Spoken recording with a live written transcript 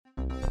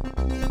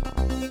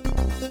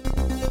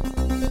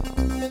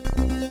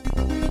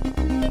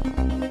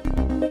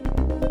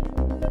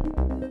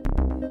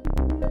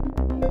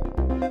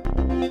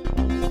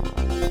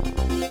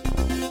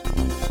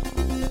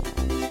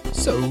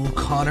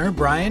listener.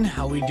 Brian,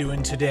 how we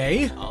doing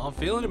today? Oh, I'm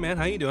feeling it, man.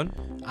 How you doing?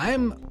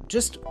 I'm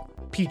just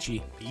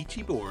peachy.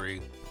 Peachy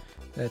boring.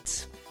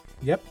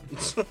 Yep.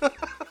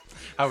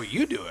 How are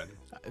you doing?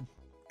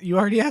 You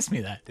already asked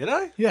me that. Did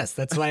I? Yes,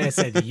 that's why I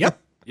said yep.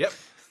 Yep.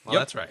 Well,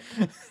 that's right.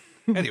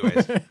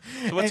 Anyways, so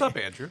what's up,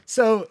 Andrew?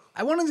 So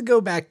I wanted to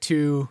go back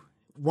to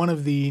one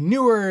of the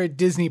newer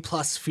Disney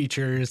Plus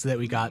features that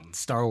we got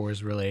Star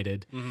Wars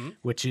related,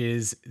 which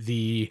is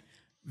the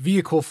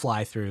vehicle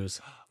fly-throughs.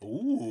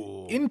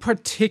 Ooh. In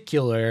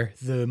particular,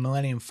 the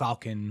Millennium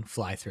Falcon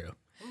fly-through.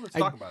 Let's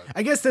talk about it.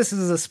 I guess this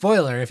is a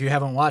spoiler if you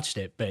haven't watched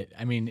it, but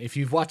I mean, if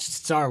you've watched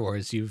Star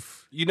Wars, You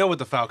know what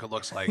the Falcon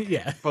looks like.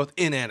 Yeah. Both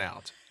in and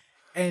out.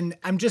 And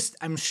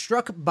I'm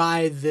struck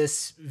by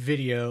this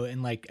video,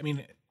 and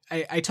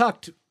I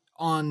talked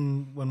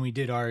on when we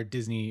did our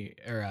Disney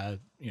or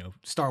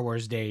Star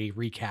Wars Day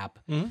recap,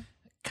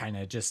 kind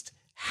of just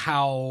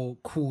how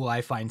cool I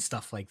find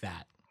stuff like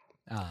that.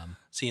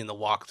 Seeing the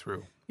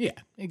walkthrough. Yeah,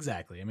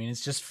 exactly. I mean,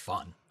 it's just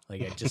fun.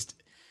 Like, I just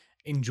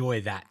enjoy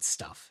that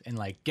stuff. And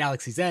like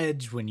Galaxy's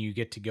Edge, when you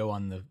get to go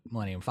on the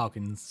Millennium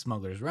Falcon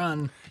Smuggler's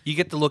Run, You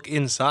get to look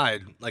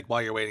inside, like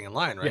while you're waiting in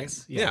line, right?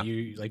 yes, yeah,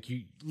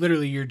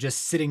 you're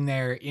just sitting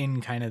there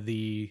in kind of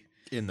the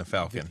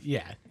Falcon.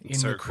 in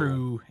So the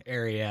crew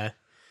area.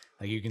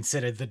 Like, you can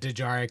sit at the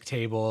Dejaric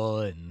table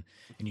and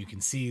you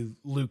can see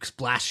Luke's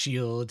blast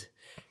shield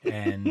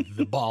and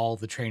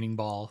the training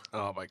ball.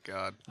 Oh my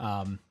god.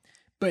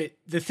 But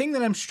the thing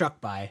that I'm struck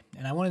by,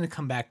 and I wanted to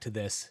come back to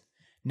this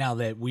now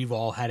that we've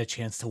all had a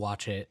chance to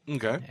watch it,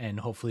 Okay. and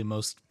hopefully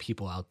most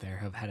people out there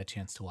have had a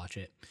chance to watch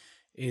it,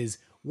 is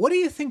what do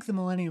you think the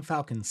Millennium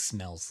Falcon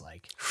smells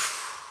like?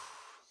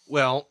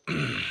 Well,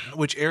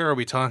 which era are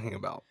we talking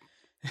about?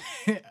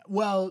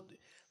 Well,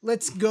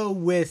 let's go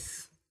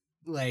with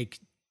like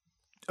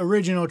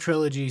original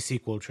trilogy,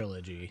 sequel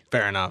trilogy.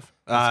 Fair enough.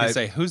 I was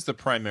gonna say, who's the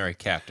primary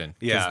captain? 'Cause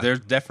Yeah. there's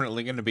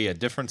definitely going to be a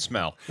different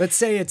smell. Let's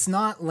say it's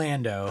not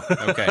Lando,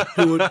 Okay.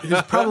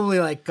 who's probably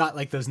like got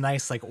like those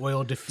nice like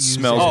oil diffusers.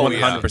 Smells Oh,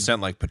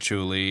 100% like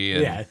patchouli.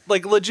 And Yeah,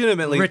 like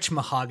legitimately rich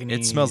mahogany.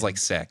 It smells like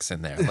sex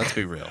in there. Let's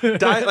be real.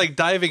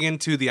 diving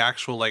into the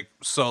actual like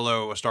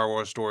solo Star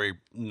Wars story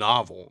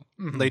novel.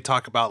 They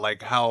talk about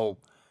like how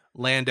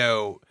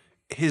Lando,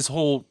 his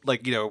whole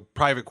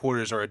private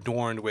quarters are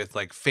adorned with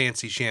like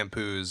fancy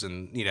shampoos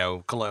and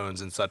colognes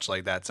and such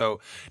like that. So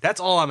that's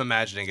all I'm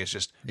imagining is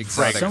just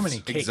Exotic, So many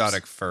capes.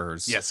 exotic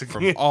furs Yes.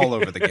 from all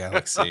over the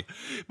galaxy.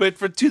 But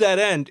to that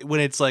end, when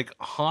it's like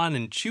Han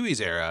and Chewie's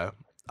era,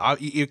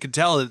 you can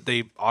tell that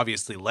they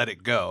obviously let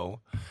it go.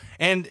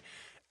 And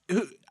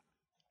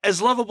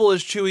as lovable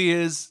as Chewie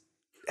is,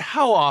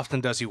 how often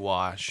does he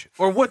wash?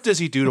 Or what does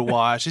he do to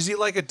wash? Is he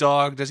like a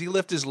dog? Does he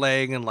lift his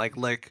leg and like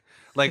lick?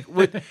 Like,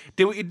 what,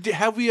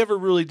 have we ever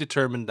really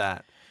determined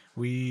that?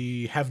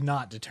 We have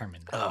not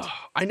determined that.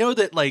 I know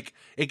that like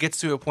it gets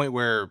to a point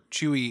where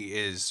Chewie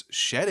is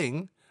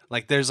shedding.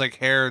 Like there's like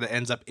hair that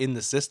ends up in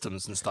the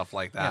systems and stuff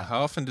like that. Yeah,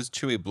 how often does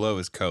Chewie blow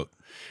his coat?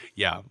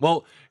 Yeah.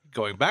 Well,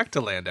 going back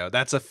to Lando,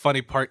 that's a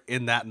funny part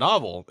in that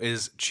novel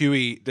is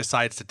Chewie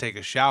decides to take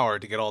a shower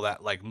to get all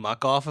that like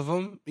muck off of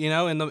him,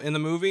 in the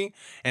movie,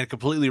 and it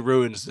completely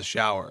ruins the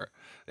shower.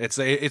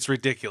 It's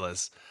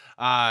ridiculous.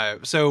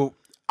 So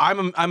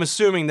I'm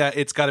assuming that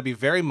it's got to be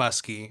very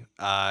musky,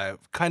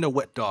 kind of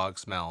wet dog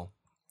smell.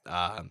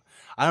 I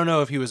don't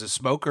know if he was a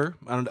smoker,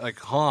 I don't like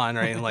Han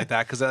or anything like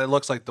that, because it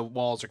looks like the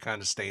walls are kind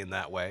of staying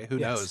that way. Who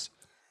knows?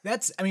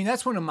 That's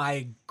one of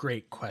my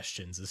great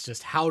questions. Is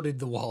just how did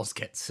the walls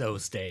get so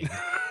stained?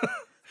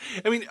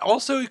 I mean,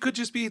 also it could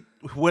just be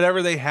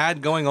whatever they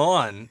had going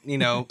on,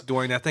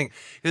 during that thing.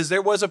 Because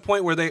there was a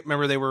point where they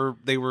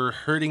were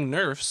herding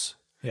Nerfs,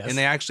 Yes. and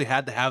they actually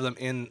had to have them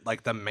in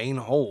like the main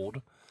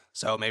hold.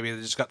 So maybe they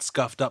just got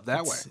scuffed up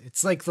that way.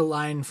 It's like the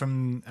line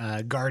from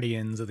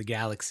Guardians of the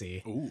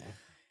Galaxy. Ooh.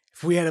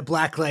 If we had a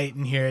black light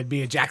in here, it'd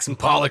be a Jackson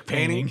Pollock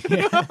painting.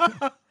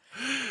 Yeah.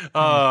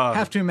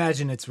 Have to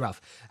imagine it's rough.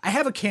 I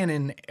have a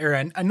canon, or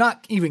a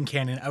not even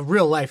canon, a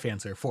real life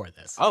answer for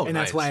this. Oh, and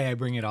that's nice. why I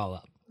bring it all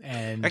up.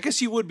 And I guess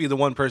you would be the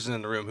one person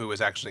in the room who was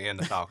actually in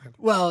the Falcon.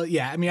 well,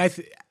 yeah. I mean,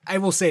 I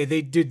will say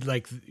they did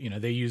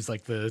they used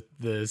like the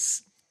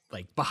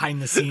like behind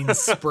the scenes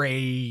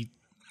spray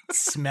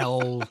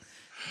smell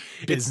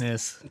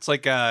business. It's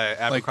like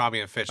Abercrombie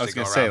and Fitch. I was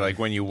going going to to say, like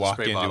when you walk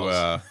spray into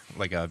bottles.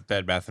 a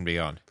Bed Bath &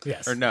 Beyond.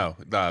 Yes. Or no,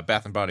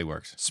 Bath & Body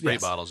Works. spray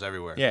Yes. bottles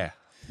everywhere. Yeah.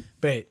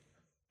 But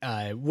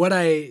what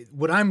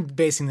I'm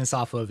basing this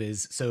off of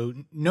is, so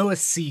Noah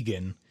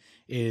Segan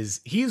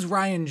he's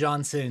Ryan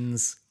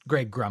Johnson's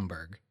Greg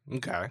Grunberg.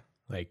 Okay.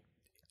 Like,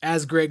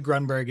 as Greg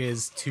Grunberg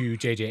is to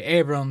J.J.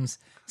 Abrams,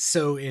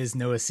 so is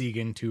Noah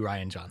Segan to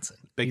Ryan Johnson.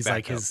 Big He's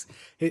like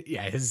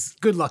backup. his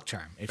good luck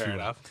charm, if Fair you will.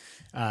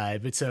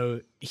 enough. But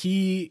so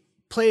he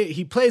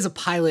plays a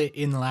pilot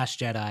in The Last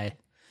Jedi.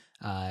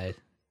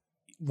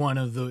 One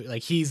of the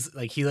he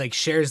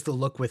shares the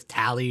look with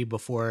Tally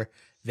before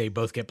they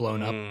both get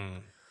blown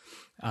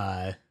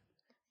up.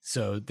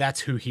 So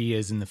that's who he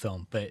is in the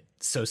film. But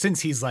so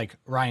since he's like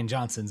Ryan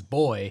Johnson's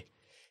boy,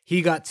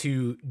 he got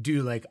to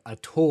do like a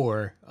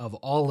tour of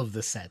all of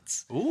the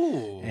sets.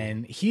 Ooh.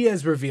 And he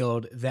has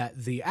revealed that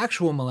the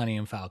actual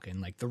Millennium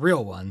Falcon, like the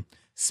real one,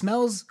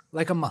 smells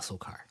like a muscle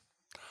car.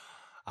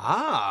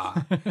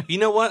 Ah. You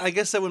know what? I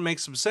guess that would make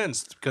some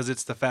sense because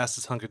it's the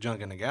fastest hunk of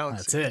junk in the galaxy.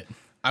 That's it.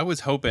 I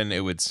was hoping it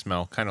would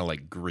smell kind of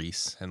like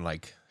grease and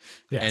like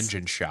Yes.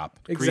 engine shop.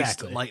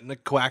 Exactly. Greased lightning,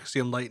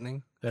 coaxium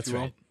lightning. That's if you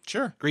will. right.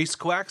 Sure. Greased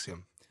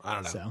coaxium. I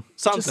don't know.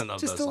 So Something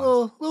of just those a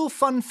lines. little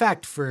fun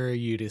fact for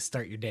you to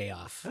start your day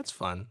off. That's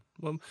fun.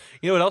 Well,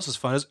 you know what else is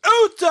fun is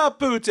Oota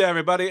Poota,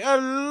 everybody.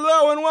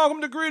 Hello and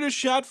welcome to Greatest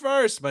Shot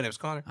First. My name's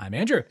Connor. I'm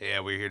Andrew. Yeah,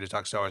 we're here to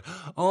talk Star Wars,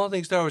 all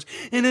things Star Wars,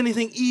 and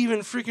anything even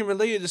freaking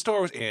related to Star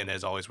Wars. And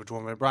as always, we're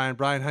joined by Brian.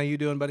 Brian, how you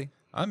doing, buddy?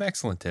 I'm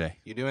excellent today.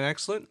 You doing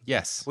excellent?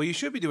 Yes. Well, you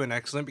should be doing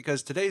excellent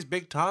because today's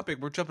big topic,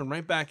 we're jumping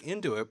right back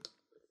into it.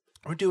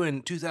 We're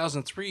doing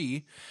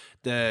 2003,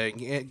 the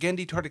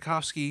Genndy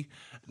Tartakovsky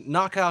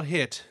knockout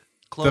hit,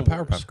 Clone The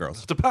Wars. Powerpuff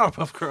Girls. The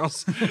Powerpuff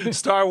Girls.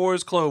 Star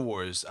Wars Clone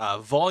Wars,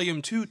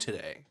 Volume 2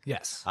 today.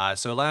 Yes.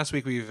 So last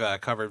week we've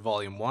covered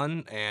Volume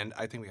 1, and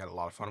I think we had a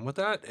lot of fun with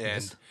that.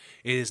 And Yes.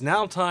 it is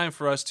now time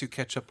for us to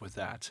catch up with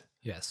that.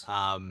 Yes.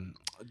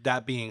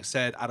 That being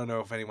said, I don't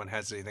know if anyone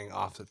has anything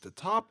off at the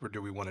top, or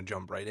do we want to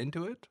jump right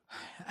into it?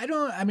 I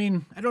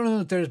don't know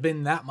that there's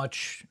been that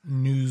much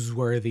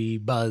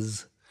newsworthy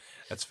buzz.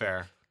 That's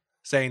fair.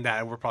 Saying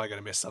that, we're probably going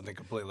to miss something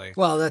completely.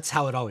 Well, that's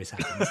how it always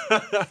happens.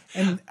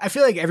 And I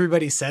feel like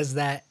everybody says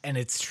that, and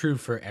it's true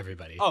for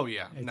everybody. Oh,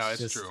 yeah. No, it's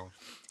just- true.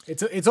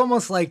 It's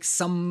almost like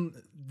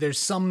there's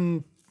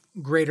some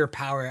greater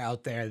power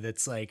out there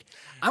that's like,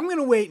 I'm going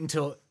to wait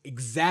until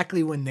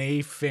exactly when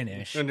they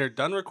finish. And they're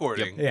done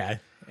recording. Yeah.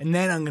 And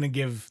then I'm going to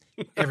give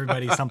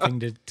everybody something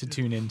to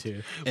tune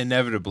into.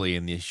 Inevitably,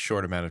 in the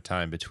short amount of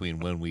time between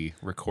when we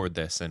record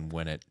this and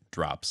when it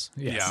drops,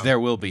 Yes. Yeah. there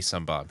will be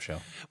some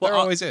bombshell. Well, There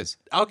always is.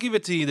 I'll give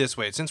it to you this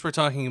way. Since we're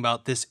talking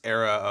about this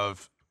era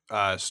of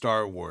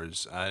Star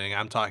Wars, I think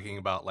I'm talking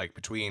about like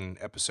between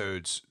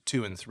episodes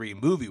 2 and 3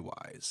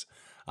 movie-wise.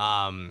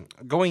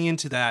 Going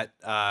into that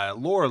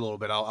lore a little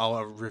bit,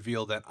 I'll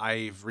reveal that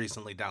I've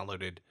recently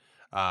downloaded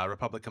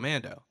Republic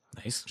Commando,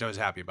 Nice. which I was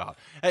happy about.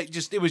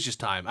 It was just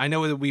time. I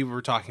know that we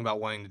were talking about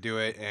wanting to do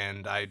it,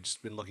 and I've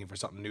just been looking for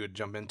something new to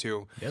jump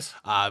into. Yes.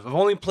 I've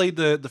only played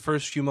the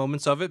first few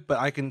moments of it, but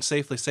I can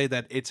safely say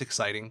that it's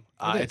exciting.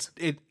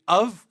 It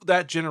Of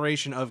that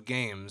generation of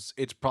games,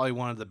 it's probably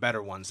one of the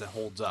better ones that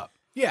holds up.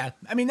 Yeah.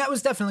 I mean, that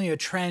was definitely a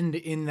trend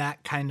in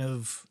that kind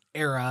of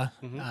era.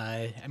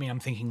 I'm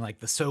thinking like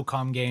the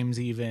SOCOM games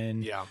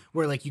even. Yeah.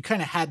 Where like you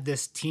kind of had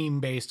this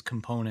team-based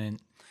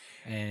component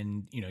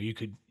and,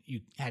 you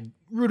had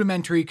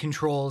rudimentary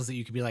controls that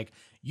you could be like,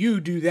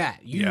 you do that,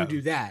 you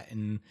do that.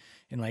 And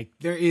like,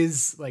 there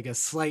is like a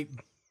slight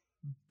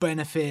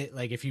benefit,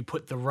 like if you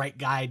put the right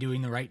guy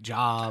doing the right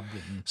job.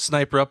 And,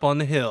 Sniper up on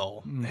the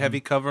hill,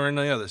 heavy cover on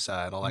the other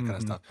side, all that kind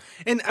of stuff.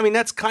 And I mean,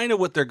 that's kind of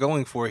what they're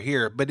going for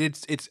here. But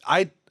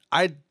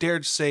I dare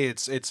to say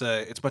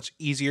it's much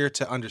easier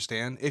to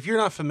understand if you're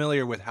not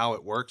familiar with how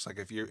it works. Like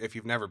if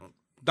you've never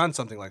done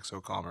something like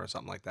SOCOM or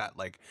something like that,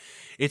 like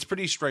it's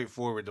pretty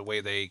straightforward the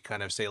way they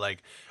kind of say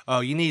like, oh,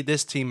 you need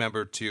this team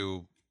member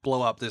to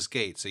blow up this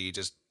gate, so you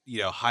just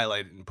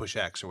highlight it and push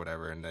X or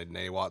whatever, and then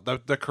they walk.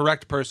 The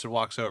correct person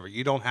walks over.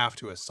 You don't have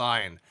to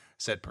assign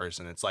said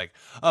person. It's like,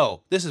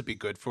 oh, this would be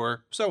good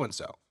for so and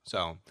so.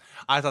 So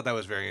I thought that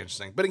was very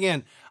interesting. But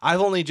again,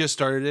 I've only just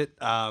started it.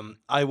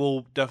 I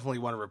will definitely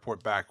want to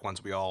report back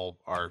once we all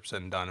are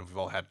said and done, if we've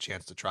all had a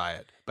chance to try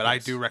it. But I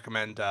do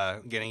recommend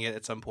getting it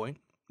at some point.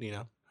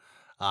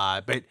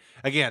 But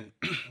again,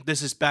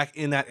 this is back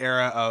in that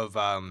era of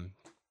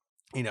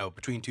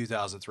between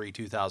 2003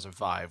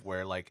 2005,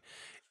 where like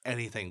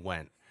anything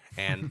went.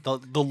 And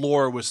the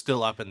lore was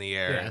still up in the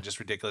air and just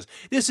ridiculous.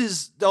 This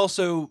is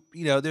also,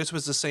 this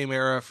was the same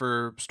era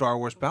for Star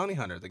Wars Bounty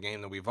Hunter, the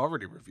game that we've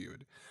already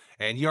reviewed.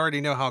 And you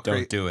already know how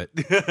Don't do it.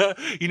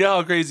 you know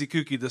how crazy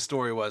kooky the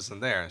story was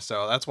in there.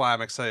 So that's why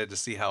I'm excited to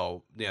see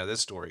how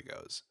this story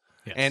goes.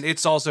 Yes. And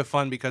it's also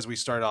fun because we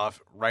start off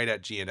right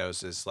at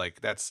Geonosis. Like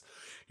that's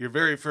your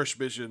very first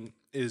mission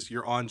is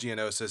you're on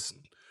Geonosis,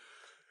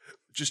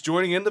 just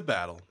joining in the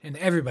battle. and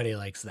everybody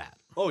likes that.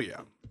 Oh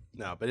yeah,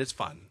 no, but it's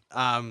fun.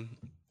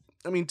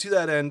 To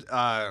that end,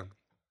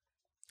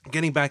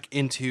 getting back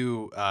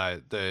into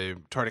the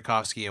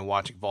Tartakovsky and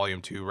watching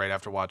Volume 2 right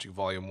after watching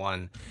Volume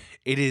 1,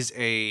 it is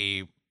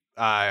a.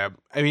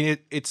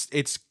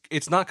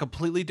 It's not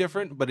completely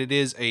different, but it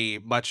is a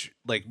much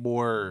like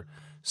more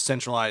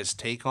centralized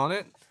take on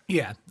it.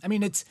 Yeah.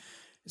 it's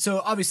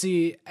so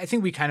obviously I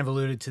think we kind of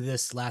alluded to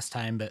this last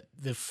time, but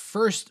the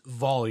first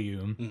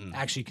volume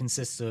actually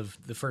consists of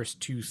the first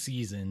 2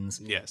 seasons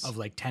Yes. of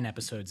like 10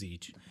 episodes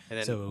each. And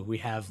then- So we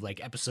have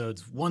like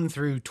episodes 1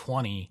 through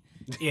 20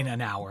 in an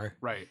hour.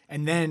 Right.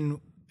 And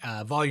then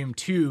volume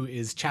 2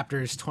 is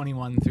chapters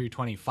 21 through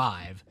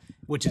 25,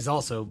 which is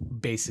also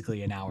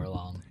basically an hour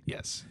long.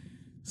 Yes.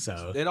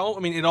 So It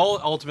all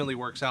ultimately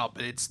works out,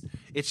 but it's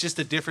just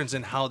a difference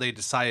in how they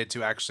decided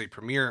to actually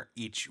premiere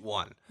each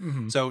one.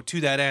 So to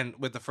that end,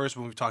 with the first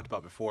one we've talked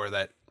about before,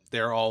 that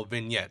they're all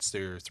vignettes.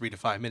 They're 3 to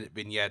 5 minute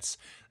vignettes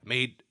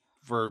made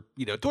for,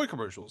 toy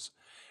commercials.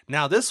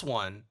 Now this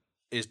one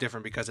is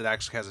different because it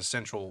actually has a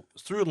central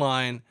through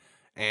line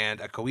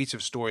and a cohesive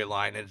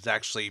storyline, and it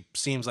actually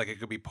seems like it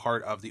could be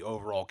part of the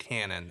overall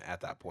canon at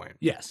that point.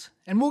 Yes.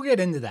 And we'll get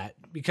into that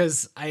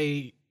because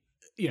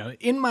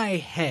in my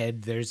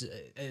head, there's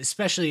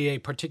especially a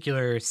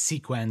particular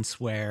sequence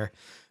where,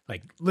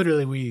 like,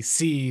 literally we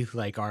see,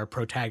 like, our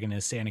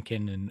protagonists,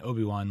 Anakin and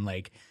Obi-Wan,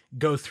 like,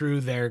 go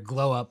through their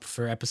glow up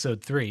for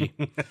episode 3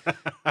 in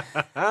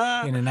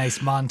a nice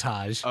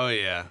montage. Oh,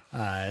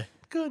 yeah.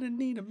 Gonna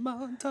need a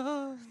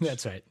montage.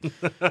 That's right.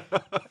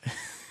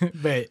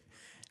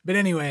 But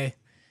anyway,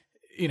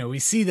 we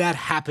see that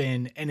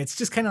happen, and it's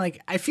just kind of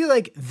like, I feel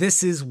like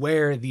this is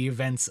where the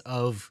events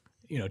of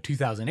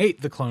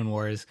 2008, the Clone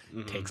Wars,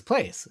 takes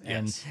place.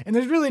 Yes. And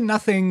there's really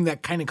nothing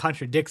that kind of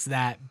contradicts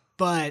that,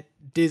 but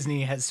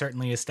Disney has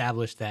certainly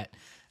established that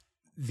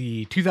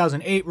the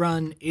 2008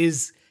 run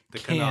is The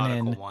canon.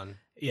 canonical one.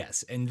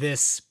 Yes, and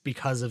this,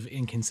 because of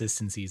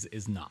inconsistencies,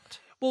 is not.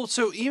 Well,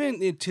 so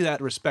even to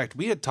that respect,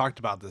 we had talked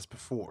about this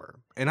before,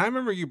 and I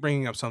remember you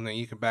bringing up something.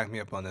 You can back me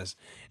up on this.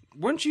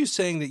 Weren't you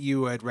saying that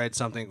you had read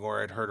something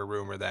or had heard a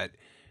rumor that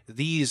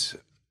the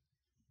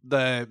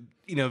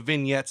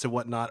vignettes and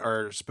whatnot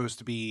are supposed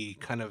to be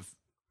kind of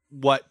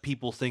what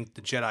people think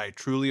the Jedi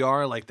truly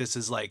are? Like, this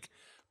is like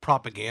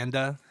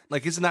propaganda.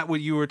 Like, isn't that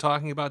what you were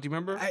talking about? Do you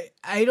remember?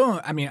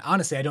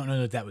 Honestly, I don't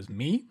know that was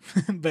me,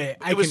 but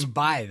I can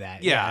buy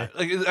that. Yeah.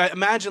 Like, I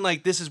imagine,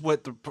 like, this is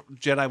what the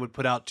Jedi would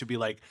put out to be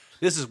like,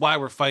 this is why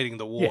we're fighting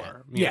the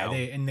war. Yeah.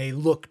 You know? They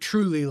look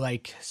truly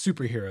like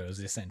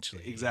superheroes,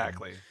 essentially.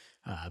 Exactly.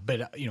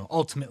 But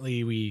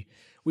ultimately we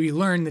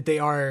learn that they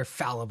are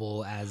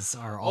fallible, as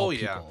are all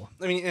people.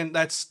 I mean, and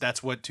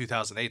that's what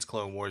 2008's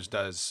Clone Wars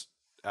does.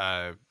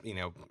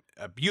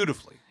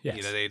 Beautifully.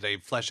 Yes. They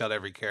flesh out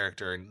every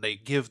character and they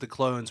give the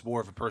clones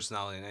more of a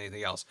personality than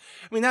anything else.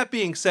 I mean, that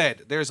being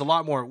said, there's a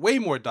lot more, way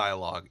more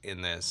dialogue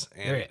in this,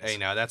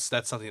 and that's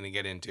something to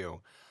get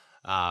into.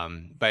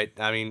 But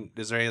I mean,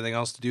 is there anything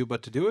else to do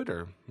but to do it,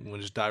 or we'll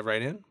just dive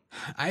right in?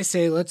 I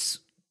say let's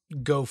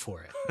go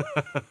for it.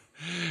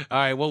 All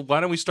right. Well, why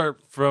don't we start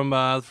from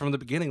the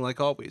beginning, like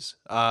always?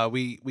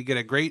 We get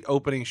a great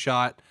opening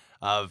shot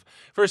of.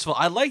 First of all,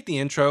 I like the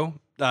intro.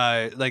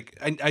 I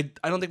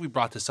don't think we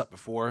brought this up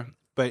before,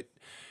 but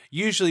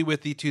usually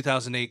with the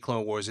 2008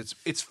 Clone Wars,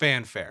 it's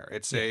fanfare.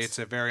 It's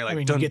a very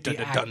like dun dun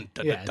dun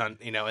dun dun,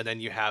 and then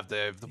you have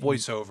the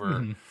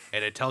voiceover,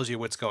 and it tells you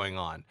what's going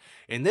on.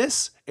 In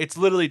this, it's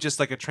literally just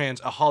like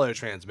a holo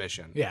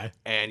transmission. Yeah.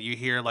 And you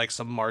hear like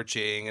some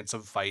marching and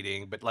some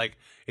fighting, but like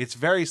it's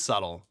very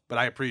subtle, but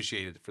I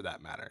appreciate it for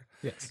that matter.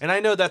 Yes. And I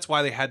know that's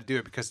why they had to do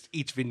it, because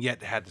each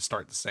vignette had to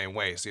start the same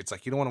way. So it's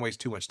like, you don't want to waste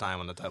too much time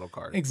on the title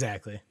card.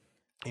 Exactly.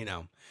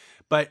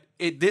 But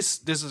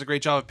this is a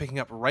great job of picking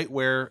up right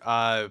where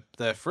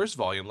the first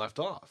volume left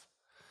off.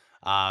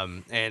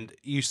 And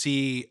you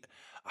see,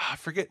 I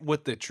forget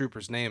what the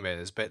trooper's name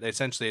is, but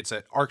essentially it's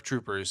an ARC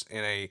troopers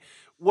in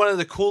one of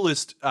the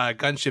coolest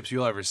gunships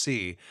you'll ever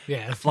see.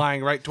 Yeah.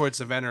 Flying right towards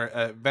the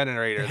Venator.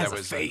 It has that a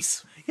was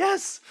face.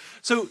 Yes.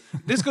 So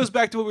this goes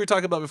back to what we were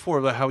talking about before,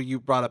 about how you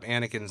brought up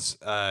Anakin's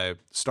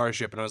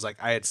starship, and I was like,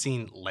 I had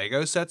seen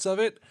Lego sets of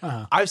it.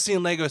 I've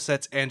seen Lego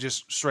sets and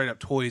just straight up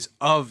toys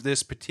of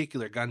this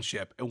particular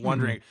gunship, and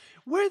wondering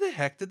where the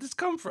heck did this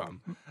come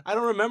from? I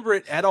don't remember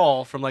it at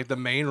all from like the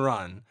main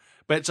run,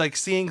 but it's like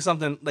seeing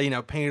something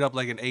painted up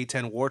like an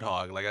A-10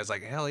 Warthog. Like I was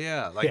like, hell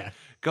yeah!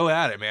 Go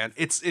at it, man.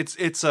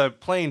 It's a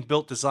plane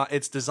built design.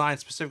 It's designed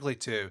specifically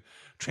to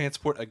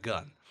transport a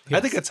gun. Yes.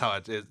 I think that's how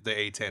the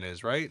A-10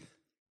 is, right?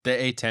 The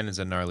A-10 is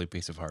a gnarly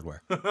piece of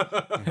hardware.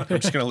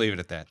 I'm just going to leave it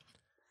at that.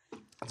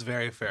 That's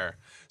very fair.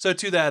 So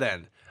to that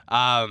end,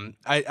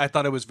 I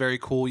thought it was very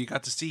cool. You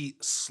got to see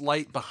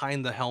slight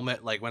behind the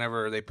helmet, like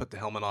whenever they put the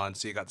helmet on,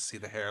 so you got to see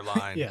the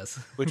hairline. Yes.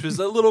 Which was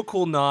a little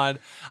cool nod.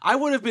 I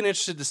would have been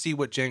interested to see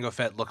what Jango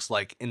Fett looks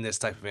like in this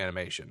type of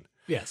animation.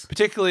 Yes.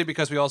 Particularly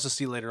because we also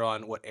see later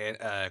on what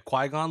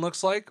Qui-Gon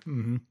looks like.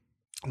 Mm-hmm.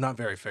 Not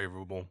very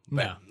favorable.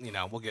 But,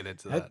 we'll get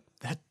into that.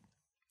 That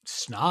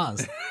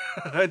schnoz.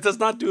 It does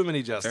not do him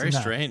any justice. Very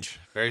strange.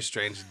 Very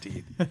strange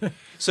indeed.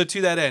 So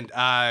to that end,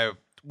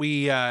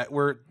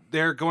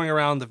 they're going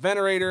around the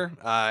Venator,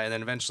 and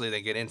then eventually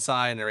they get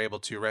inside and they're able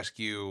to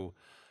rescue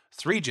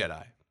 3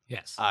 Jedi.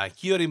 Yes.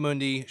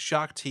 Ki-Adi-Mundi,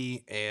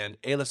 Shaak-Ti, and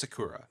Aayla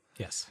Secura.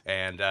 Yes.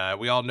 And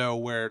we all know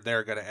where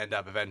they're going to end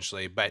up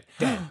eventually, but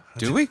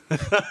do we?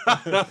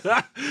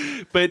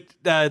 But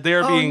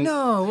they're being.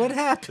 Oh no! What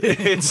happened?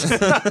 It's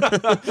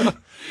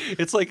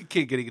like a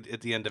kid getting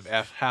at the end of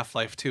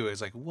Half-Life 2.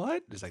 It's like,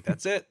 what? It's like,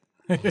 that's it.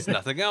 It's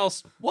nothing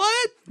else.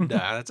 What? Nah,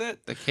 that's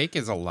it. The cake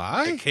is a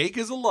lie? The cake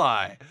is a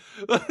lie.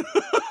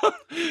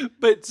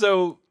 But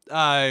so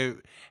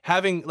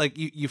having like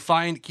you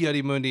find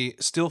Ki-Adi-Mundi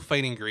still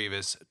fighting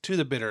Grievous to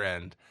the bitter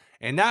end.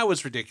 And that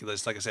was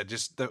ridiculous. Like I said,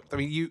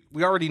 we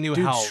already knew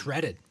Dude, how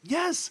shredded.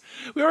 Yes,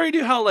 we already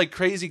knew how like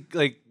crazy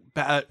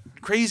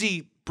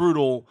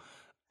brutal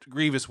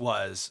Grievous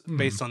was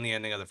based on the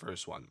ending of the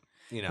first one.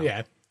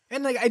 Yeah,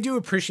 and like I do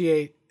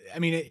appreciate I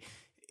mean,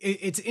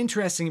 it's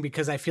interesting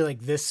because I feel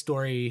like this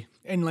story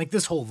and like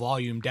this whole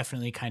volume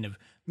definitely kind of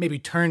maybe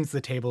turns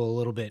the table a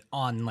little bit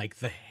on like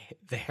the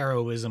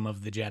heroism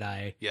of the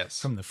Jedi Yes.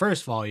 from the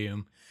first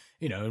volume,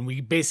 and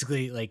we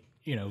basically like,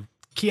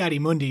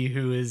 Ki-Adi-Mundi,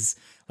 who is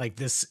like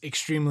this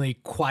extremely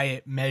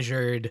quiet,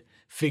 measured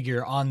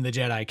figure on the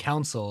Jedi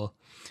Council,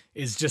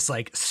 is just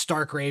like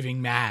stark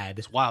raving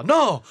mad. Wow.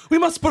 No, we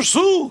must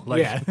pursue.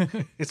 Like, Yeah.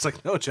 it's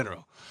like, no,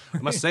 General, we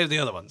must save the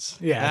other ones.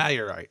 Yeah.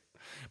 You're right.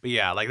 But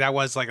yeah, like that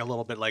was like a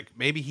little bit like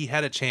maybe he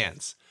had a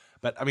chance.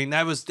 But I mean,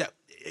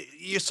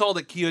 you saw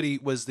that Ki-Adi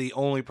was the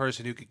only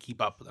person who could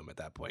keep up with him at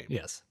that point.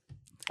 Yes.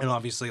 And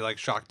obviously, like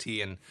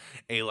Shakti and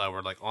Ayla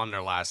were like on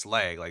their last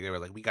leg. Like they were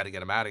like, we got to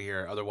get him out of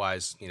here.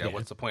 Otherwise,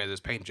 what's the point of this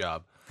paint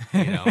job?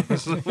 We're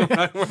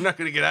not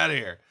going to get out of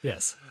here.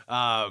 Yes.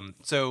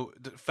 So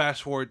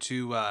fast forward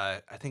to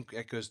I think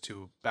it goes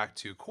back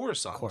to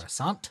Coruscant.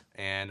 Coruscant.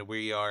 And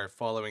we are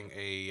following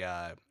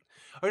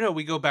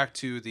we go back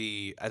to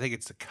I think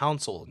it's the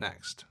council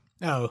next.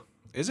 Oh,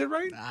 Is it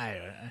right?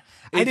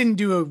 I didn't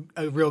do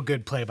a real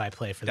good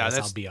play-by-play for this,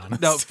 I'll be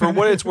honest. No, for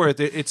what it's worth,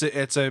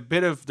 it's a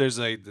bit of there's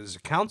a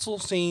council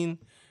scene,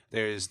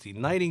 there's the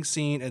knighting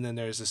scene, and then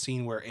there's a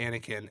scene where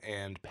Anakin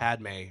and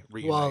Padme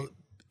reunite. Well,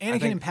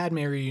 Anakin and Padme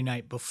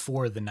reunite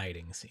before the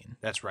knighting scene.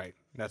 That's right.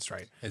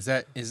 Is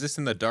this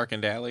in the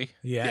darkened alley?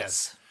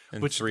 Yes.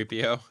 And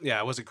 3PO?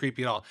 Yeah, it wasn't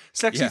creepy at all.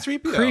 Sexy Yeah.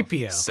 3PO.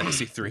 Creepio.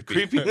 Sexy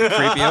 3PO.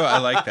 3PO?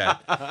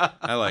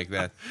 I like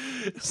that.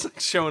 It's like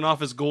showing off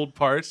his gold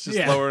parts, just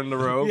Yeah. lowering the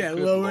robe. Yeah,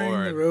 Good lowering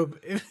Lord. the robe.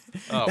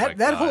 Oh my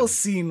that whole God.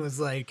 scene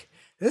was like,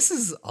 this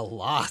is a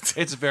lot.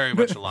 It's very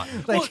much a lot.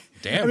 Like,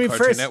 Damn,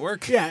 Cartoon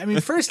Network. Yeah, I mean,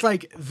 first,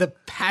 like, the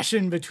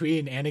passion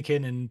between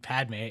Anakin and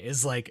Padme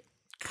is, like,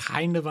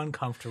 kind of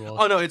uncomfortable.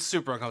 Oh no, it's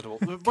super uncomfortable.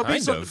 But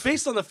Kind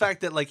based on the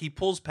fact that like he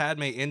pulls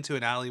Padme into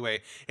an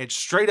alleyway and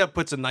straight up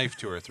puts a knife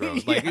to her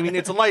throat. Like I mean,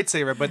 it's a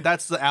lightsaber, but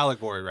that's the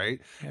allegory,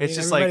 right? I mean, It's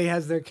just everybody like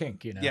has their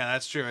kink, yeah,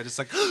 that's true. It's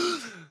like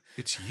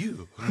it's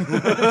you.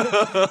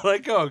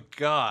 Like oh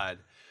god.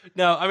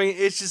 No, I mean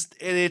it's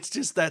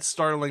just that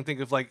startling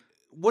thing of like.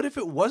 What if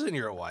it wasn't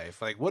your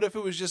wife? Like, what if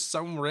it was just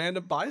some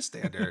random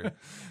bystander?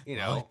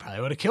 Well, he probably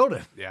would have killed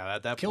her. Yeah,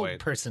 at that Killed point.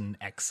 person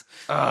X.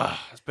 But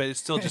it's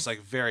still just like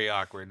very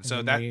awkward.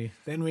 So that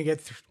Then we get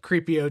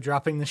Creepio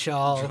dropping the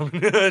shawl.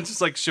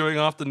 just like showing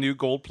off the new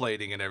gold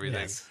plating and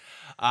everything. Yes.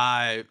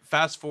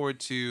 Fast forward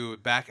to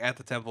back at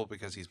the temple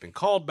because he's been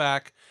called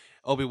back.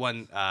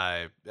 Obi-Wan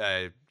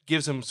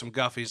gives him some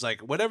guff. He's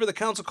like, whatever the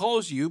council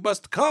calls you, you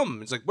must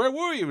come. He's like, where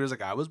were you? He's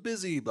like, I was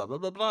busy, blah, blah,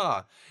 blah,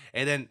 blah.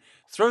 And then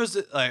throws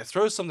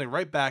something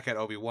right back at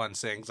Obi-Wan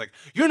saying, it's like,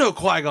 you're no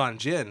Qui-Gon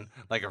Jinn.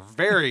 Like a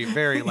very,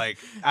 very like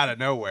out of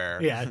nowhere.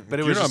 Yeah. But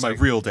it You're was not just my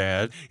like, real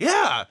dad.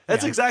 yeah,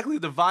 that's Yeah. exactly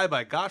the vibe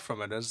I got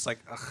from it. I was just like,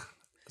 ugh,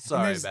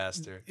 sorry, there's-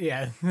 bastard.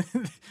 Yeah.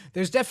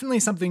 There's definitely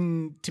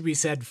something to be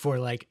said for,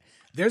 like,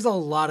 there's a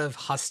lot of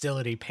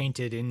hostility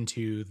painted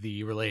into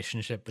the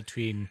relationship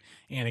between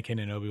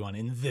Anakin and Obi-Wan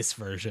in this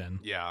version.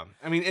 Yeah,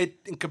 I mean,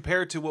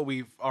 compared to what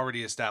we've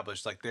already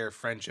established, like their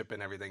friendship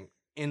and everything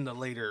in the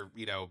later,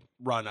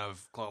 run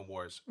of Clone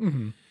Wars,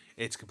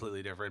 it's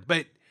completely different.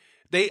 But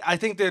I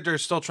think that they're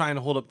still trying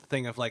to hold up the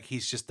thing of like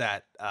he's just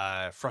that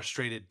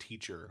frustrated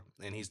teacher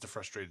and he's the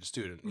frustrated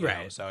student, you know?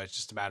 Right. So it's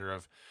just a matter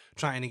of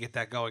trying to get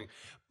that going.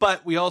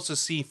 But we also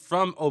see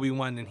from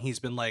Obi-Wan, and he's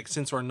been like,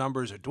 since our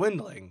numbers are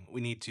dwindling, we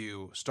need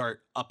to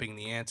start upping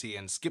the ante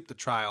and skip the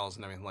trials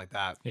and everything like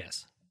that.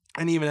 Yes.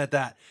 And even at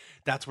that,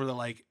 that's where they're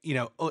like,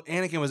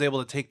 Anakin was able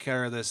to take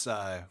care of this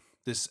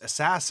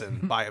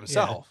assassin by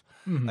himself.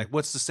 Like,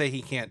 what's to say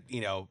he can't,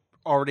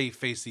 already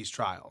face these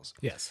trials?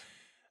 Yes.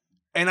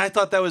 And I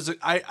thought that was,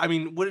 I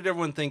mean, what did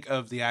everyone think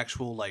of the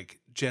actual like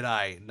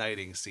Jedi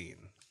knighting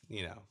scene?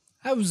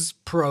 I was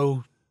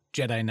pro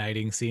Jedi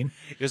knighting scene.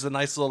 It was a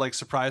nice little like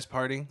surprise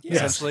party.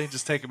 Essentially,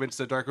 just take him into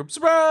the dark room,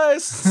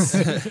 surprise!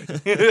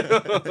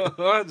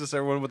 Just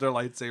everyone with their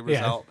lightsabers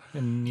out.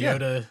 And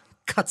Yoda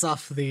cuts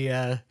off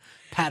the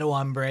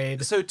Padawan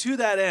braid. So to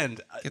that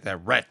end, Get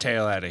that rat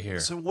tail out of here.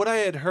 so what I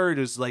had heard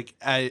is like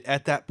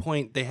at that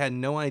point they had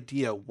no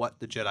idea what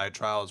the Jedi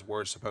trials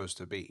were supposed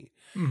to be.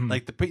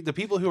 Like the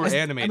people who were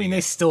animating. I mean, they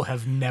it, still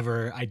have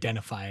never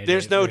identified.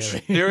 there's it, no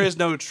really. there is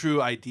no true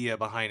idea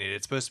behind it.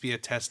 It's supposed to be a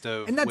test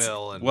of And that's-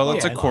 will and Well,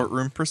 it's Yeah. a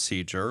courtroom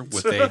procedure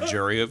with a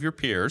jury of your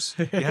peers.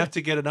 you have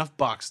to get enough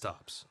box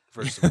tops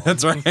first of all.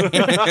 That's right.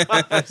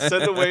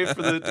 Send away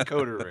for the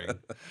decoder ring,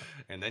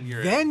 and then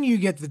you're in. Then you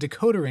get the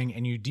decoder ring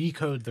and you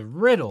decode the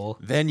riddle.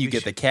 Then you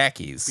get the Be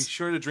khakis.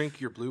 sure to drink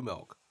your blue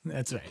milk.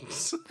 That's right.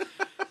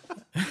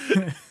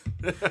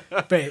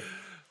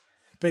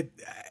 but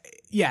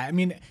yeah, I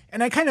mean,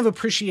 and I kind of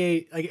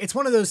appreciate, like, it's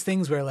one of those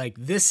things where like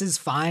this is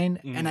fine,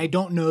 and I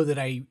don't know that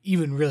I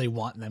even really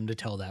want them to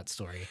tell that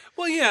story.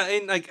 Well, yeah,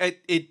 and like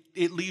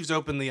it leaves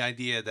open the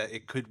idea that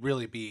it could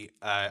really be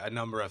a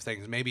number of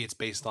things. Maybe it's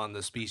based on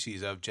the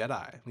species of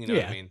Jedi. You know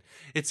what I Yeah. mean?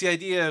 It's the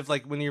idea of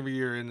like whenever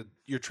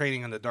you're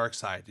training on the dark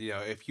side.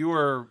 If you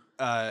were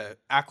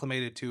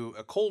acclimated to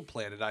a cold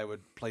planet, I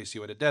would place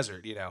you in a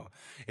desert.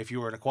 If you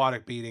were an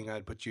aquatic being,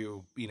 I'd put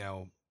you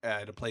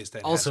at a place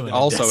that Also has in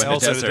a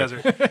Also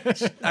desert. in a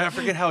desert. I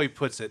forget how he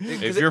puts it.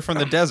 If you're from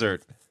the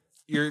desert,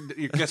 you're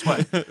guess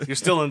what? You're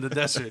still in the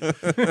desert.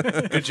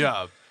 Good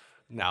job.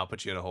 Now I'll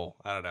put you in a hole.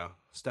 I don't know.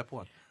 Step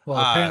one. Well,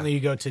 apparently you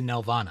go to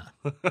Nelvana.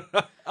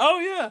 Oh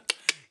yeah.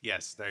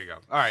 Yes, there you go.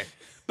 All right.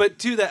 But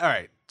to that, all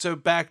right. So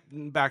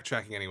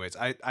backtracking anyways.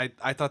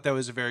 I thought that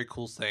was a very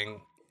cool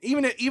thing.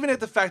 Even at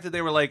the fact that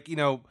they were like,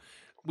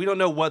 we don't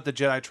know what the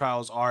Jedi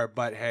trials are,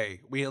 but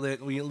hey, we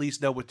at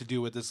least know what to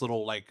do with this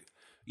little like,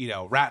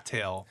 rat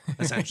tail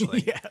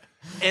essentially. Yeah.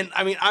 And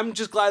I mean, I'm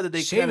just glad that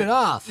they Shave kinda- it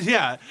off.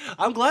 Yeah,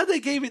 I'm glad they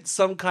gave it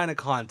some kind of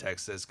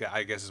context.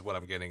 I guess is what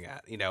I'm getting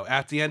at.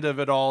 At the end of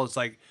it all, it's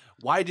like,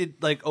 why did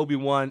like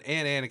Obi-Wan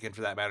and Anakin,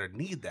 for that matter,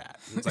 need that?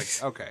 And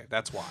it's like, okay,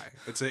 that's why.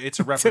 It's a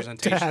to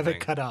representation have thing. it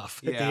cut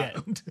off at Yeah. the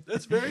end.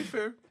 That's very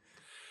fair.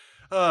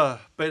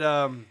 But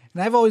And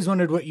I've always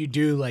wondered what you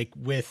do like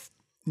with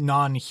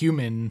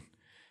non-human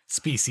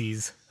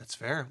species. that's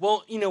fair.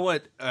 Well, you know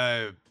what?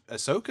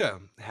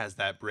 Ahsoka has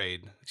that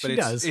braid, but She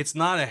does. It's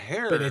not a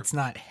hair, But it's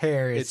not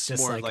hair. It's, It's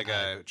just more like, like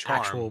a charm.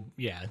 actual,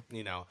 yeah,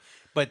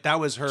 But that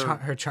was her.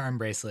 her charm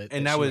bracelet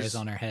And that that she was- wears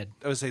on her head.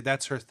 I would say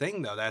that's her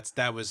thing, though.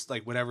 That was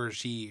like whenever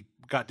she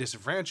got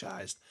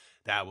disenfranchised,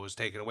 that was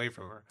taken away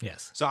from her.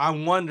 Yes. So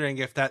I'm wondering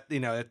if that,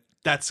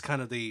 that's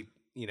kind of the,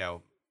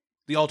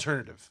 the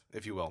alternative,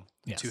 if you will,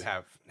 Yes.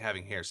 to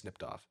having hair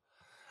snipped off.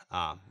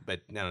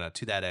 But no.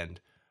 To that end,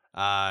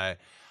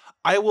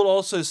 I will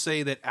also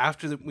say that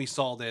after we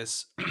saw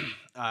this,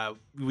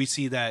 we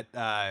see that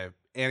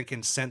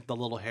Anakin sent the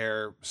little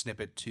hair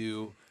snippet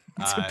to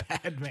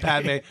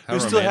Padme, How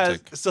who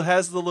romantic. still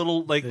has the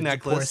little like The Japor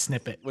necklace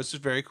snippet. which is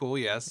very cool.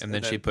 Yes, and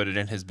then she put it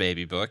in his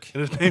baby book.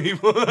 maybe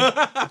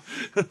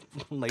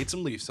laid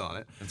some leaves on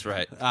it. That's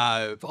right.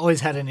 I've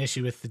always had an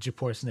issue with the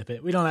Japor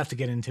snippet. We don't have to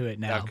get into it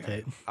now,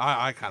 Okay. but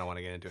I kind of want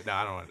to get into it. No,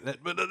 I don't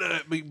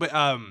want to. But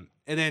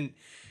and then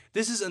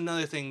this is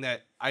another thing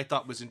that I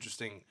thought was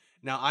interesting.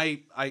 Now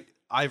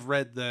I've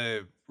read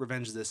the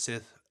Revenge of the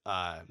Sith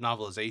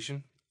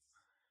novelization,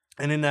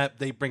 and in that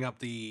they bring up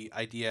the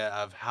idea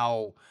of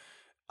how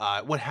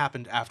what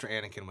happened after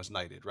Anakin was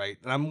knighted, right?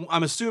 And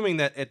I'm assuming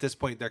that at this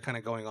point they're kind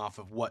of going off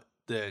of what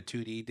the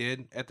 2D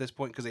did at this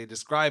point, because they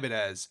describe it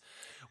as,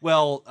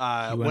 well,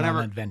 he went whenever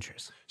on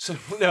adventures. so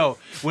no,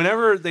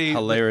 whenever they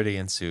Hilarity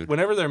ensued.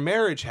 whenever their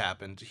marriage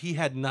happened, he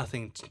had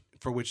nothing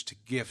for which to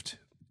gift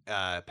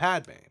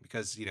Padme,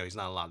 because he's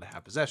not allowed to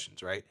have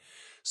possessions, right?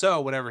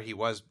 So whenever he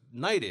was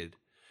knighted,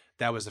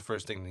 that was the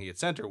first thing he had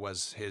sent her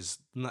was he's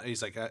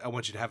like, I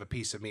want you to have a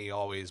piece of me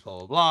always, blah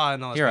blah blah,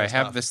 and all this Here, kind I of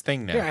have stuff. this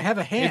thing now. Here, I have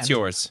a hand. It's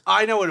yours.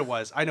 I know what it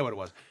was.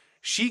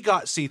 She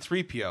got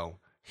C-3PO.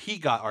 He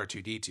got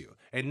R2-D2,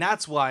 and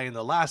that's why in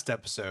the last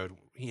episode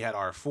he had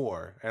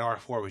R4, and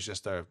R4 was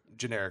just a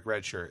generic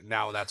red shirt.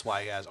 Now that's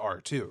why he has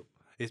R2.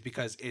 It's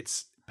because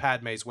it's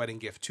Padme's wedding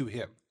gift to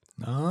him.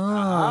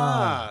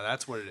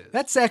 That's what it is.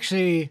 That's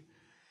actually,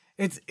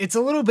 it's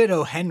a little bit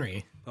O.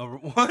 Henry.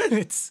 What?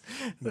 It's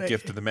like,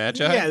 Gift of the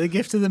Magi? Yeah, the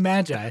gift of the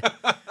Magi.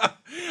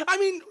 I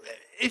mean,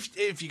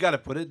 if you got to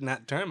put it in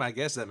that term, I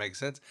guess that makes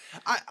sense.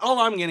 All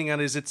I'm getting at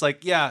is it's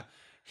like, yeah,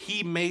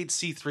 he made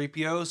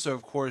C-3PO, so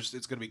of course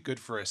it's going to be good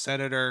for a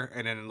senator,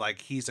 and then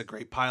like he's a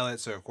great pilot,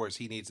 so of course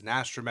he needs an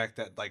astromech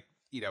that like,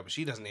 but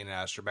she doesn't need an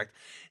astromech.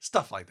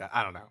 Stuff like that.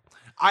 I don't know.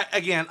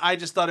 I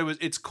just thought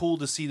it's cool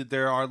to see that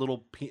there are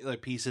little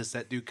pieces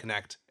that do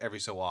connect every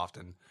so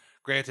often.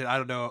 Granted, I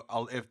don't know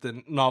if the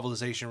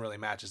novelization really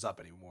matches up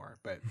anymore,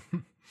 but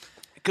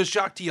because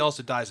Shaak Ti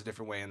also dies a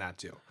different way in that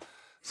too.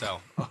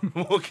 So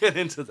we'll get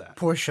into that.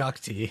 Poor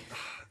Shakti.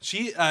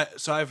 She,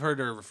 so I've heard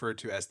her referred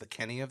to as the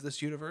Kenny of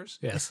this universe,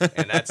 Yes.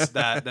 and that's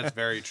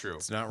very true.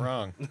 It's not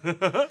wrong.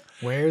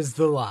 Where's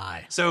the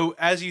lie? So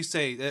as you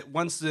say, that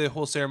once the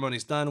whole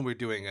ceremony's done, we're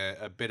doing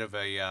a bit of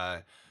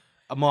a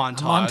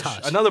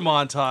montage, another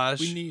montage,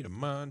 We need a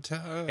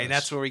montage. and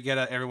that's where we get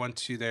everyone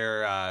to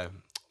their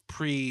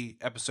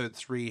pre-episode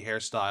 3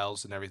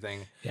 hairstyles and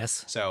everything.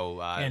 Yes. So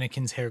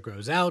Anakin's hair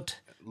grows out.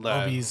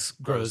 Le- Obi's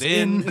grows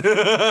in.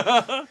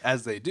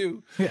 as they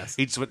do. Yes.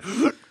 He just went,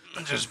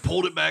 just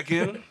pulled it back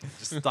in,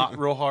 just thought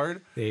real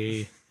hard.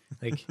 They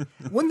like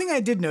one thing I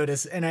did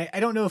notice, and I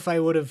don't know if I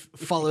would have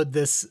followed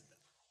this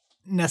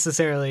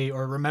necessarily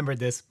or remembered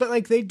this, but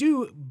like they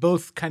do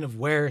both kind of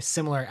wear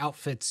similar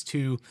outfits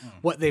to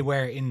what they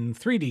wear in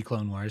 3D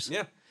Clone Wars.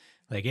 Yeah.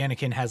 Like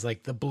Anakin has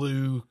like the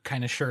blue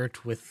kind of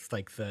shirt with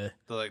like the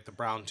The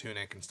brown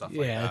tunic and stuff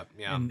like that.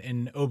 Yeah.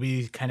 and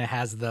Obi kind of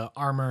has the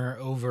armor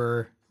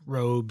over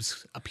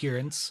robes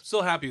appearance.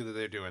 Still happy that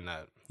they're doing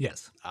that.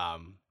 Yes.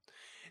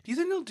 Do you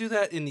think they'll do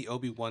that in the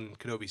Obi-Wan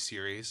Kenobi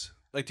series?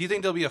 Like, do you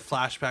think there'll be a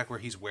flashback where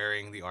he's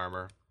wearing the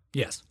armor?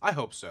 Yes. I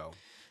hope so.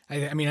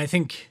 I mean, I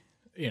think,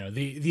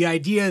 the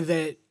idea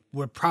that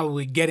we're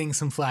probably getting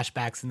some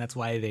flashbacks, and that's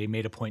why they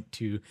made a point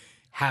to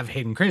have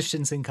Hayden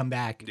Christensen come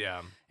back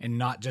Yeah. and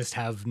not just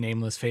have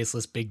nameless,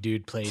 faceless big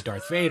dude play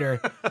Darth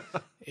Vader,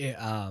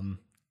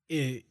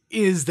 it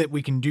is that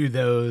we can do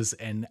those.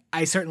 And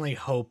I certainly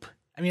hope,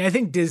 I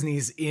think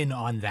Disney's in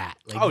on that.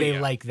 Like, they yeah.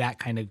 like that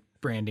kind of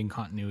branding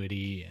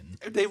continuity. And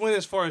They went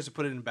as far as to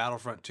put it in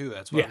Battlefront 2.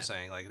 That's what Yeah. I'm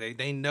saying. Like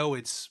they know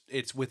it's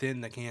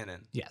within the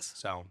canon. yes,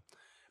 So,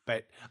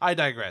 but I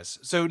digress.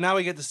 So now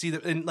we get to see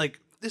and like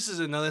this is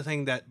another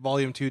thing that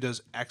Volume 2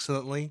 does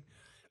excellently.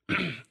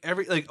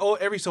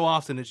 Every so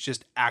often it's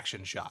just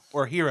action shot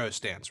or hero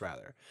stance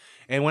rather.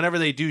 And whenever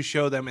they do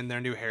show them in their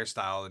new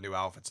hairstyle, the new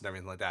outfits and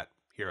everything like that,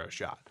 hero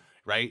shot,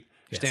 right?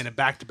 Yes. Standing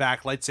back to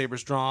back,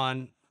 lightsabers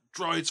drawn,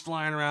 droids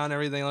flying around,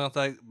 everything like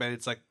that. But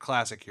it's like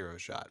classic hero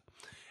shot.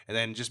 And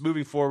then just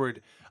moving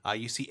forward,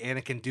 you see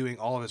Anakin doing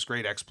all of his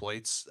great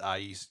exploits.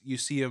 You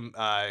see him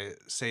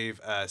save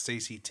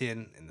Saesee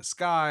Tin in the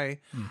sky.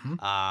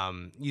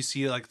 You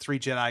see like 3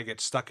 Jedi get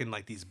stuck in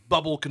like these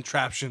bubble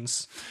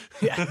contraptions.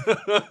 yeah,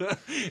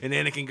 And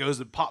Anakin goes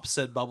and pops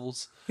said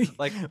bubbles.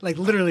 Like, like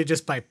literally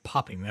just by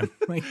popping them.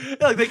 Like,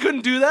 like they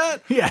couldn't do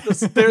that. Yeah.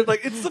 They're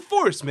like it's the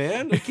Force,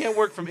 man. It can't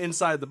work from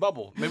inside the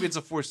bubble. Maybe it's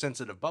a Force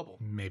sensitive bubble.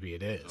 maybe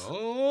it is.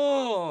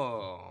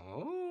 Oh.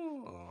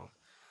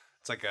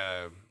 It's like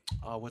a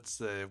what's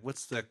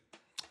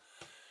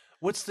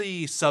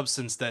the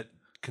substance that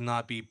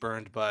cannot be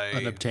burned by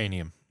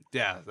Unobtainium.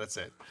 Yeah, that's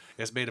it.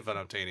 It's made of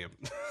unobtainium.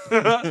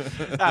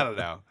 I don't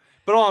know.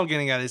 But all I'm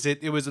getting at is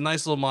it was a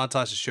nice little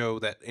montage to show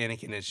that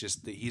Anakin is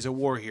just he's a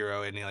war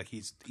hero and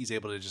he's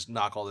able to just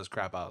knock all this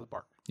crap out of the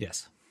park.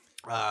 Yes.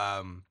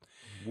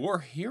 War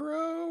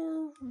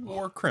hero or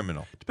war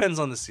criminal? Depends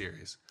on the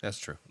series. That's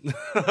true.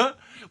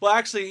 Well,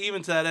 actually,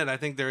 even to that end, I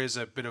think there is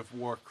a bit of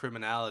war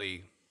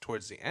criminality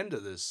towards the end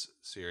of this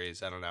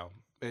series. I don't know.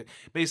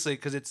 Basically,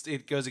 because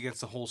it goes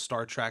against the whole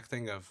Star Trek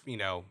thing of,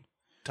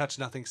 touch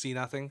nothing, see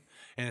nothing.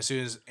 And as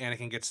soon as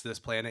Anakin gets to this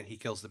planet, he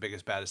kills the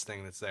biggest, baddest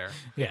thing that's there.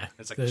 Yeah.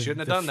 It's like, you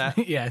shouldn't have done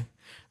that. Yeah.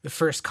 The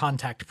first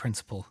contact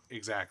principle.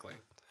 Exactly.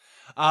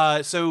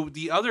 So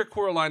the other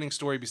Coraline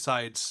story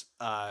besides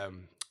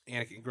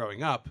Anakin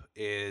growing up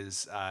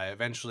is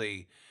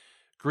eventually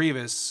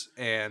Grievous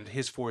and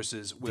his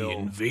forces will... The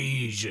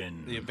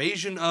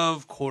invasion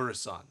of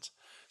Coruscant.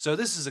 So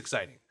this is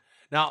exciting.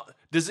 Now,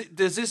 does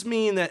this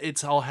mean that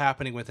it's all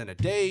happening within a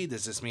day?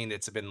 Does this mean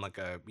it's been like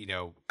a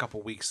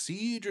couple weeks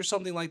siege or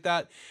something like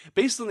that?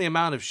 Based on the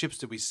amount of ships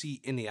that we see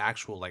in the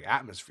actual like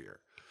atmosphere.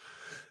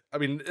 I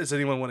mean, does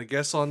anyone want to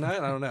guess on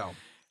that? I don't know.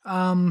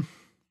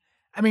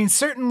 I mean,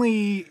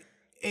 certainly,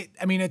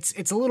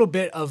 it's a little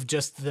bit of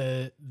just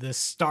the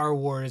Star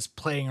Wars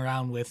playing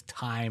around with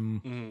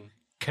time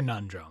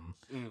conundrum,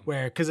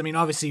 where because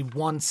obviously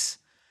once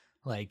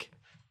like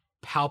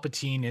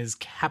Palpatine is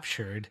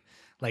captured,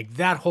 like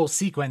that whole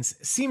sequence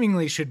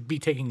seemingly should be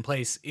taking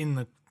place in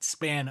the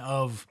span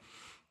of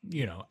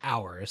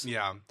hours.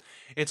 Yeah,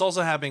 it's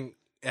also happening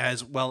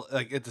as well,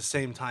 like at the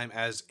same time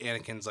as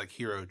Anakin's like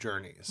hero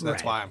journey. So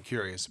that's Right. why I'm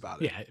curious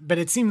about it. Yeah, but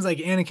it seems like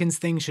Anakin's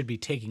thing should be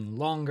taking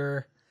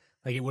longer.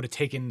 Like it would have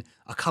taken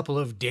a couple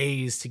of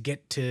days to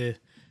get to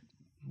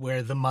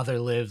where the mother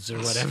lives or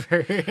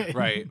whatever.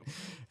 Right.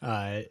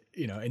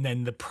 And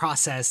then the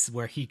process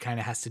where he kind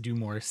of has to do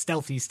more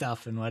stealthy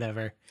stuff and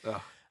whatever.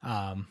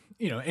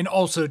 And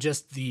also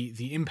just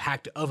the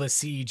impact of a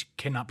siege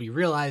cannot be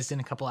realized in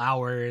a couple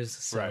hours.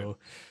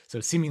 So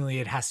seemingly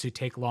it has to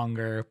take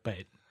longer,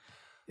 but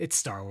it's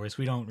Star Wars.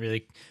 We don't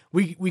really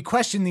we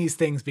question these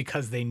things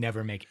because they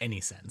never make any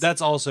sense.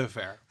 That's also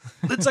fair.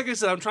 It's like I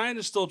said, I'm trying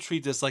to still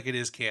treat this like it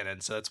is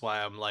canon, so that's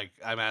why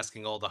I'm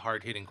asking all the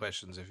hard hitting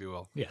questions, if you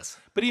will. Yes.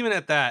 But even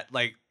at that,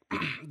 like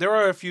there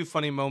are a few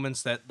funny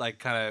moments that like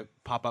kind of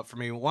pop up for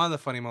me. One of the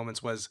funny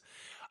moments was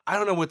I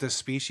don't know what the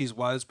species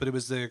was, but it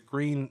was the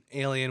green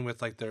alien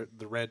with like the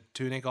red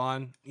tunic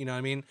on. You know what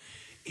I mean?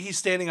 He's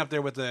standing up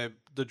there with the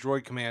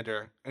droid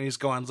commander, and he's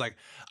going like,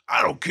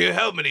 I don't care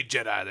how many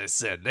Jedi they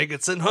send. They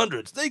could send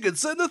hundreds. They could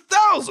send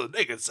 1,000.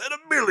 They could send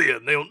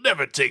 1,000,000. They'll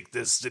never take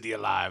this city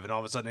alive. And all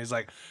of a sudden, he's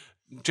like,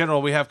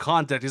 General, we have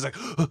contact. He's like,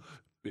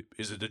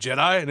 is it the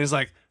Jedi? And he's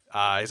like,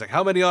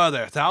 how many are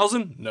there?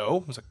 1,000?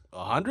 No. He's like,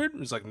 100?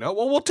 He's like, no.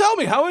 Well, tell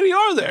me, how many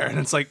are there? And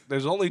it's like,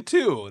 there's only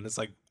 2. And it's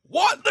like,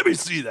 what? Let me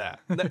see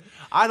that.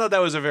 I thought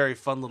that was a very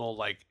fun little,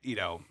 like,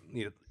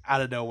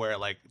 out of nowhere,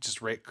 like, just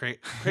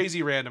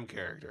crazy random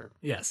character.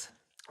 Yes.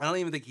 I don't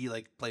even think he,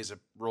 like, plays a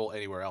role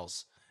anywhere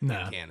else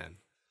No. in canon.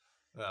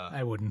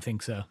 I wouldn't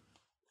think so.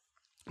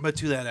 But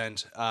to that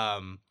end,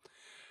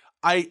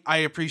 I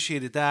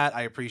appreciated that.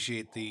 I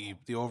appreciate the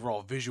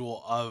overall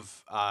visual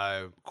of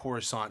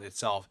Coruscant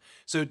itself.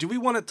 So do we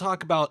want to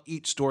talk about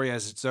each story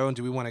as its own?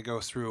 Do we want to go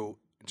through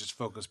and just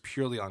focus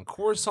purely on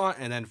Coruscant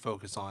and then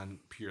focus on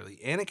purely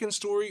Anakin's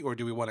story? Or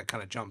do we want to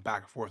kind of jump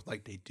back and forth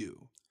like they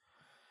do?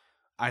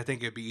 I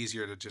think it'd be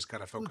easier to just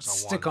kind of focus on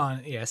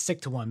one.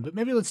 Stick to one. But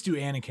maybe let's do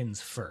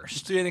Anakin's first.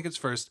 Let's do Anakin's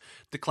first.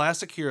 The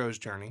classic hero's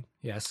journey.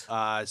 Yes.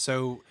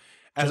 So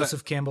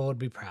Joseph Campbell would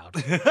be proud.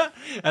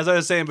 as I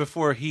was saying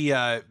before,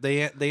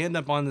 they end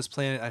up on this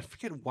planet. I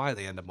forget why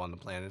they end up on the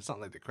planet. It's not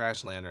like they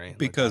crash land or anything.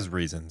 Because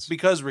reasons.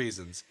 Because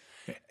reasons.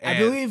 I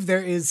believe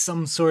there is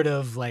some sort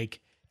of like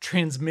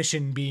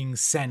transmission being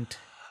sent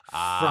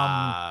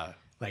from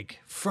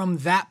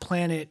that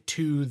planet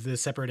to the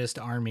Separatist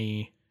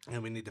army.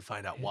 And we need to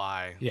find out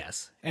why.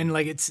 Yes, and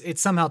like it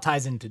somehow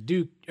ties into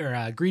Duke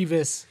or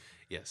Grievous.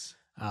 Yes.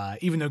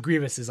 Even though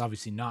Grievous is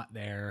obviously not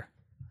there.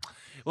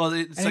 Well,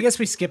 it's And I guess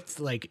we skipped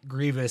like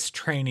Grievous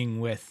training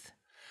with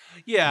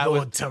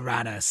Lord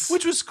Tyrannus,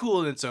 which was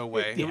cool in its own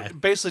way. Yeah.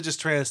 Basically,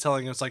 just Tyrannus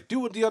telling us like,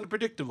 do the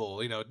unpredictable,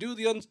 do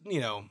the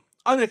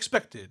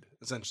unexpected.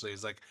 Essentially,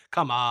 it's like,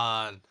 come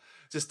on,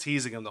 just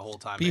teasing him the whole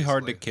time. Be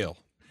hard to basically. kill,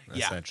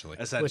 essentially.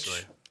 Essentially.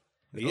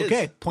 He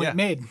okay, is. point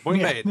made.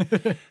 Point Yeah.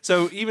 made.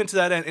 So even to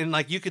that end, and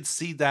like you could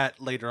see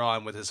that later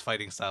on with his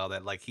fighting style,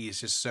 that like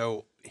he's just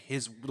the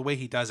way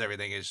he does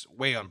everything is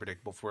way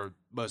unpredictable for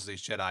most of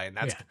these Jedi, and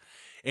that's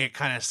it.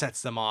 Kind of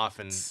sets them off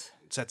and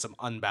sets them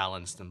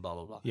unbalanced and blah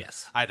blah blah.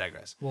 Yes. I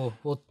digress.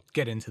 We'll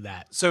get into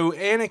that. So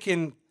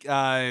Anakin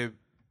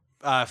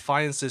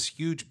finds this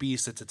huge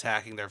beast that's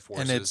attacking their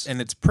forces, And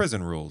it's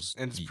prison rules.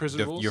 And it's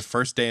prison rules? Your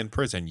first day in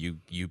prison, you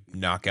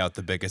knock out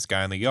the biggest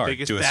guy in the yard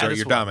Biggest, to assert baddest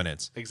your one.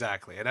 dominance.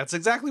 Exactly, and that's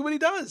exactly what he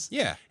does.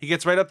 Yeah. He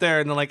gets right up there,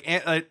 and then like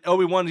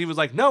Obi-Wan, he was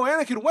like, "No,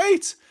 Anakin,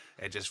 wait!"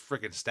 And just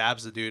freaking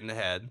stabs the dude in the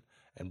head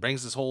and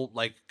brings this whole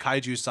like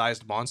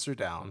kaiju-sized monster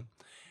down.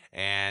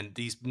 And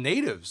these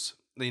natives,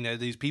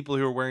 these people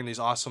who are wearing these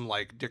awesome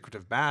like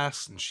decorative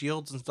masks and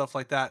shields and stuff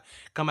like that,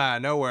 come out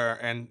of nowhere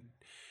and.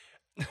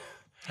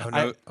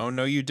 Oh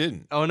no, you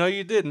didn't. Oh no,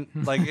 you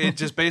didn't. Like it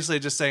just basically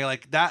just saying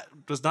like that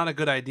was not a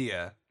good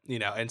idea,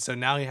 And so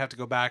now you have to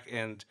go back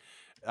and,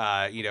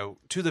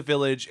 to the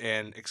village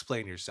and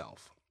explain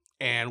yourself.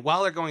 And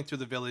while they're going through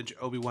the village,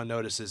 Obi-Wan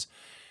notices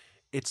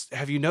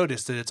have you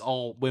noticed that it's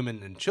all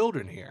women and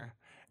children here?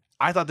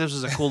 I thought this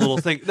was a cool little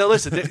thing. No,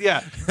 listen, they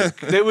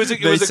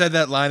said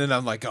that line, and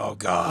I'm like, oh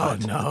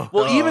god, no.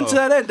 Well, even to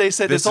that end, they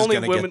said This it's is only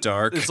gonna women. get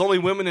dark. It's only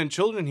women and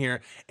children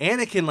here.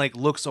 Anakin like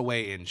looks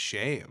away in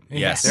shame.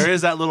 Yes. There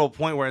is that little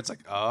point where it's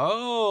like,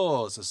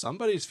 oh, so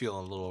somebody's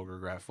feeling a little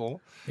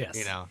regretful.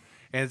 Yes.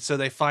 And so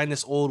they find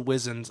this old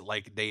wizened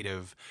like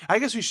native. I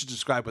guess we should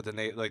describe what the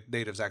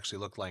natives actually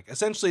look like.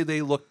 Essentially,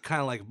 they look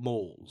kind of like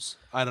moles.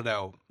 I don't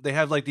know. They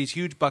have like these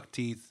huge buck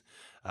teeth,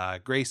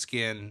 gray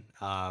skin,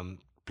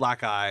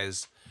 black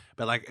eyes.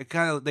 But like it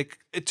kind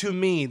of to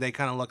me, they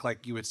kind of look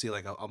like you would see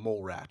like a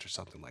mole rat or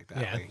something like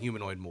that, Yeah. like a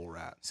humanoid mole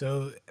rat.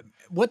 So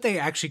what they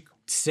actually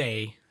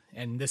say,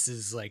 and this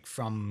is like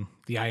from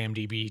the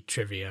IMDb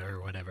trivia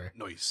or whatever,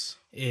 Nice.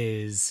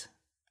 is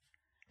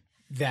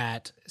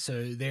that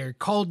so they're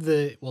called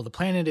the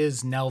planet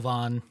is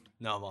Nelvon,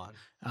 Nelvon.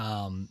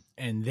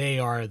 and they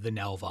are the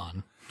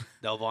Nelvon.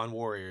 Nelvon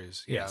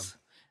warriors. Yeah. Yes.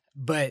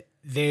 But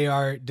they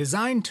are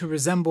designed to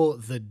resemble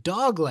the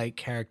dog-like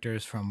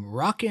characters from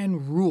Rock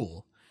and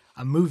Rule,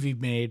 a movie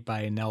made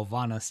by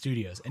Nelvana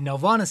Studios. And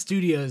Nelvana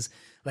Studios,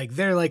 like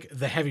they're like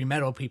the heavy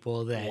metal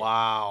people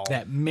Wow.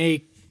 that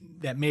made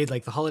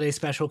like the holiday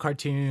special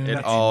cartoon. It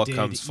and all did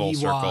comes full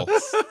circle.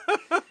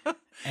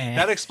 And,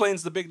 That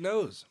explains the big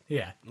nose.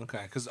 yeah.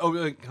 Okay, because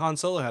Han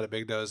Solo had a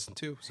big nose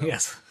too. So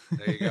Yes.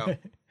 there you go.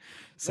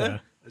 So Yeah,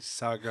 that's just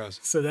how it goes.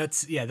 so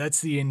that's the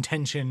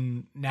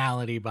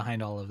intentionality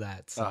behind all of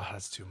that. So, Oh,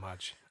 that's too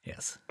much.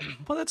 yes.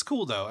 Well, that's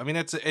cool though. I mean,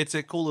 it's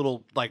a cool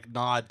little like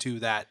nod to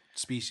that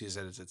species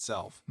that is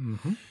itself.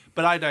 Mm-hmm.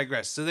 But I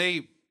digress. So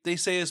they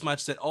say as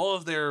much that all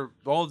of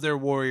their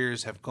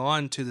warriors have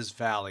gone to this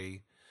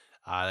valley.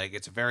 Like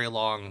it's a very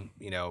long,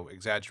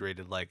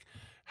 exaggerated like.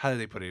 How did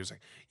they put it? It was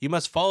like, you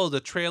must follow the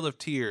trail of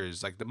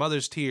tears, like the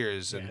mother's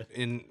tears,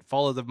 and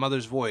follow the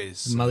mother's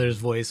voice. Mother's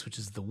voice, which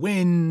is the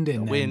wind,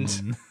 and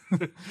wind.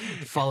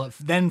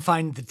 then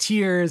find the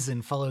tears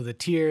and follow the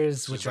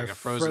tears, which like are a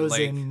frozen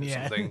lake or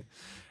yeah. something.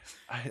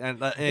 It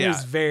Yeah,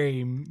 was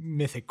very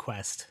mythic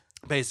quest.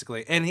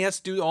 basically. And he has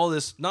to do all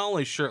this not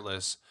only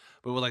shirtless,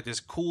 but with like this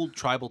cool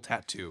tribal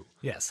tattoo.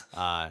 Yes.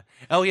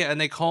 Oh yeah, and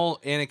they call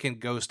Anakin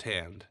Ghost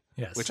Hand.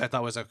 Yes. Which I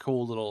thought was a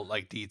cool little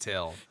like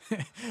detail.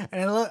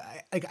 And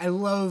I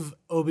love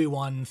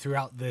Obi-Wan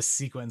throughout this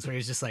sequence where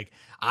he's just like,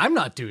 I'm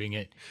not doing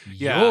it.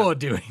 Yeah. You're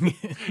doing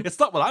it. It's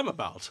not what I'm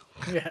about.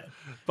 Yeah.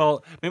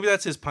 Well, maybe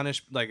that's his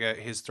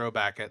his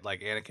throwback at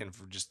like Anakin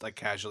for just like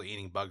casually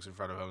eating bugs in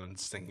front of him and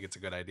just thinking it's a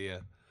good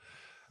idea.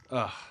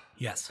 Ugh,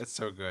 Yes. it's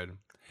so good.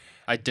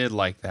 I did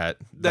like that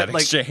Like,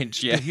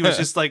 exchange. Yeah, he was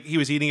just like he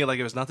was eating it like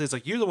it was nothing. It's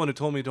like you're the one who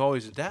told me to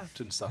always adapt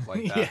and stuff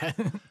like that.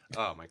 Yeah.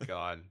 Oh my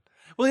god.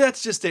 Well,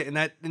 that's just it,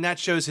 and that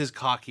shows his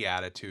cocky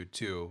attitude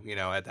too.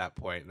 At that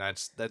point, and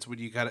that's what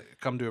you gotta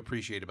come to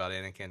appreciate about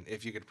Anakin.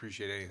 If you could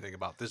appreciate anything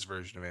about this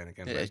version of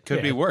Anakin, It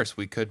could be worse.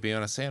 We could be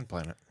on a sand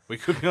planet. we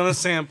could be on a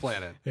sand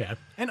planet. Yeah.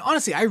 And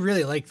honestly, I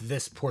really like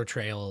this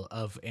portrayal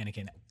of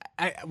Anakin.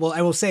 I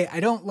will say I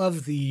don't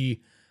love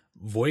the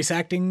voice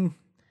acting.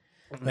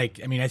 Like,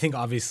 I mean, I think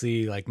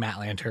obviously like Matt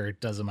Lanter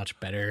does a much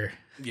better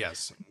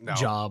Yes, no.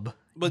 job.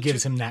 But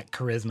gives him that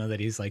charisma that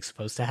he's like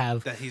supposed to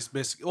have. That he's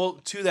missing. Well,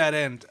 to that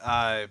end,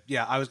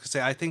 yeah, I was gonna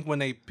say I think when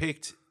they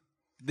picked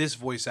this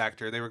voice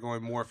actor, they were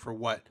going more for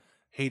what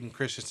Hayden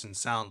Christensen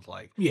sounded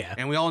like. Yeah.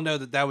 And we all know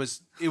that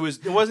it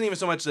wasn't even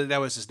so much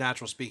that was his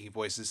natural speaking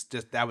voice. It's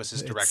just that was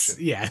his direction.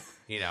 Yeah.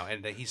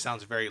 And he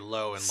sounds very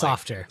low and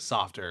Softer. like,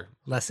 softer,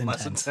 Less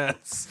intense.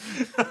 intense.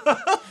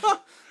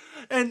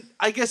 And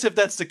I guess if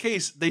that's the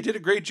case, they did a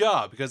great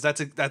job because that's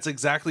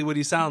exactly what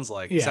he sounds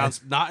like. He Yeah.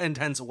 sounds not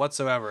intense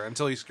whatsoever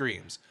until he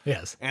screams.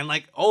 Yes. And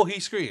like, oh, he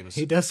screams.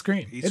 He does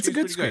scream. He It's a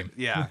good screams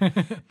scream.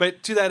 pretty Yeah.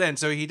 But to that end,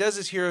 so he does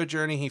his hero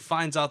journey. He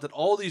finds out that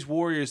all these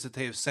warriors that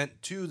they have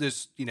sent to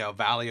this,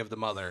 Valley of the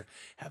Mother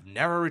have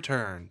never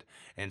returned.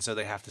 And so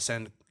they have to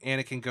send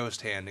Anakin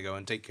Ghost Hand to go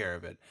and take care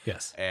of it.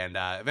 Yes. And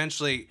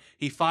eventually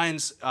he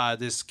finds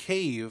this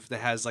cave that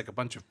has like a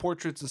bunch of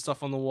portraits and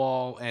stuff on the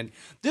wall. And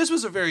this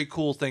was a very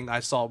cool thing I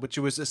saw, which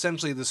was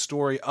essentially the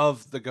story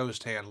of the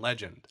Ghost Hand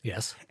legend.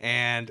 Yes.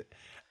 And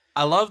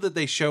I love that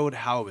they showed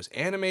how it was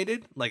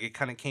animated. Like it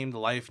kind of came to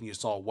life and you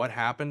saw what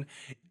happened.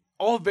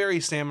 All very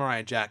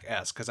Samurai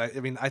Jack-esque. Because I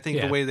think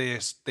Yeah. the way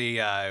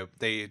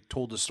they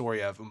told the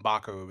story of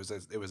M'Baku,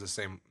 it was the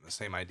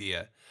same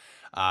idea.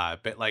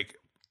 But like,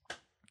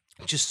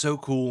 just so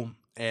cool,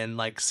 and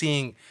like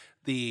seeing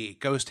the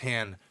Ghost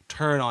Hand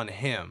turn on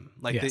him,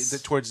 like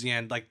Yes. towards the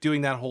end, like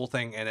doing that whole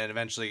thing, and then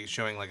eventually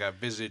showing like a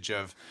visage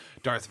of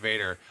Darth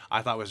Vader,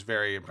 I thought was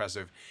very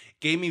impressive.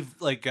 Gave me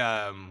like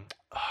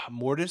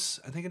Mortis,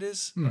 I think it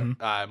is,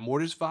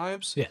 Mortis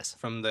vibes, Yes.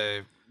 from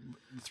the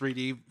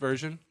 3D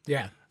version.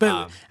 Yeah.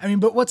 But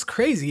but what's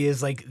crazy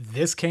is like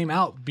this came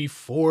out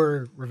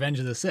before Revenge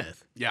of the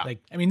Sith. Yeah. Like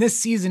this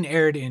season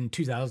aired in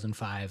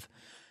 2005.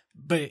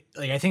 But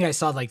like I think I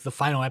saw like the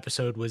final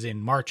episode was in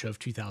March of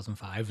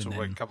 2005 and So then,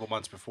 like a couple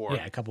months before.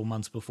 a couple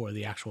months before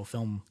the actual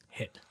film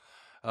hit.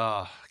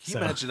 Can you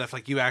imagine if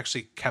like you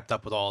actually kept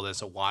up with all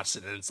this and watched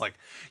it, and it's like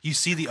you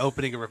see the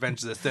opening of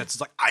Revenge of the Sith,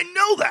 it's like I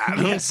know that.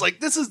 And it's like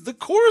this is the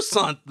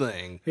Coruscant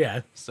thing.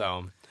 Yeah.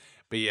 So,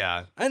 but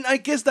yeah, and I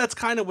guess that's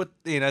kind of what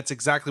that's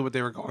exactly what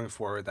they were going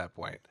for at that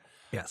point.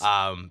 Yes.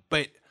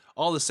 But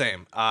all the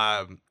same,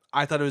 I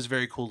thought it was a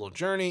very cool little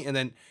journey, and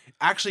then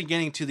actually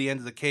getting to the end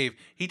of the cave,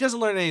 he doesn't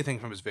learn anything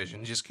from his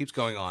vision. He just keeps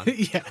going on.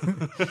 yeah.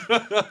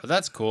 But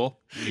that's cool.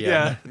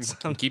 Yeah.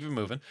 Keep it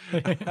moving.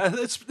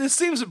 This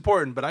seems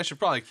important, but I should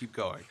probably keep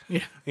going.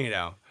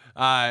 Yeah.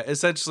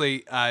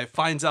 Essentially,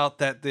 finds out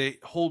that the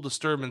whole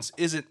disturbance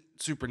isn't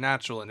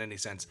supernatural in any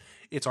sense.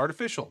 It's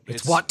artificial.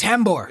 It's Wat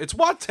Tambor. It's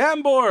Wat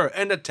Tambor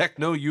and the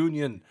Techno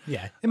Union.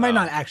 Yeah. It might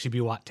not actually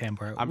be Wat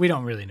Tambor. We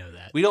don't really know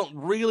that. We don't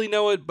really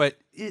know it, but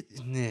it's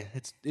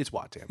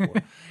Wat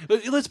Tambor.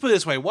 Let's put it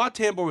this way: Wat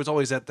Tambor was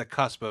always at the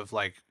cusp of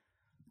like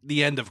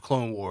the end of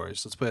Clone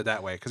Wars. Let's put it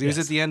that way, because he was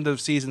Yes. at the end of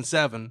season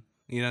 7.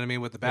 You know what I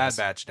mean, with the Bad Yes.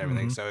 Batch and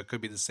everything. So it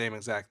could be the same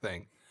exact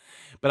thing.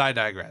 But I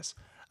digress.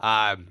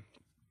 I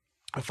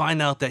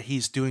find out that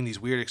he's doing these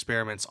weird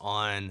experiments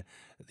on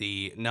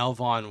the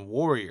Nelvon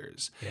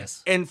warriors.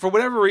 Yes. And for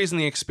whatever reason,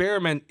 the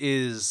experiment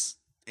is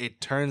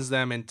it turns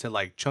them into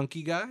like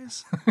chunky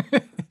guys.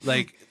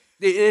 Like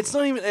it's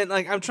not even, and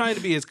like I'm trying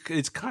to be as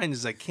kind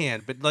as I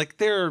can, but like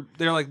they're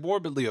like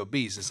morbidly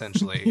obese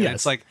essentially. And Yes.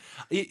 it's like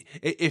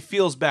it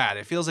feels bad.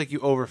 It feels like you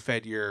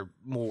overfed your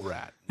mole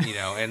rat,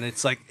 and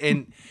it's like,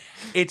 and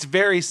it's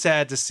very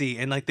sad to see.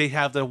 And like they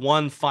have the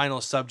one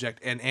final subject,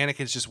 and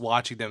Anakin's just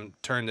watching them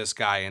turn this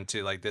guy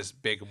into like this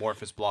big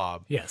amorphous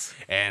blob. Yes.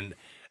 And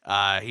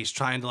he's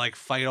trying to like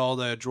fight all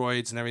the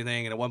droids and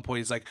everything. And at one point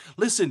he's like,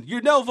 listen, you're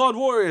Nelvon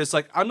warriors.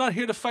 Like, I'm not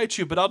here to fight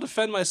you, but I'll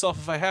defend myself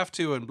if I have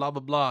to, and blah, blah,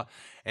 blah.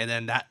 And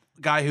then that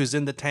guy who's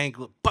in the tank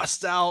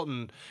busts out,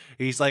 and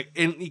he's like,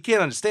 and you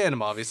can't understand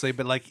him obviously,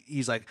 but like,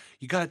 he's like,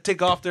 you got to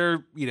take off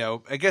their,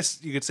 I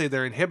guess you could say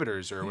they're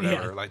inhibitors or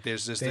whatever. Yeah. Like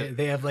there's just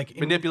They have like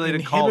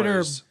manipulated inhibitor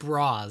collars.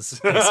 bras,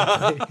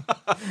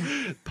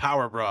 basically.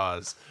 Power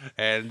bras,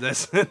 and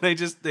this,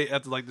 they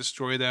have to like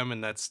destroy them,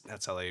 and that's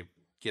how they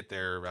get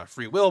their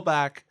free will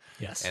back.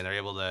 Yes. And they're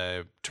able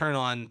to turn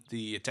on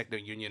the Techno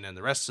Union and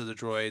the rest of the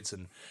droids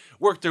and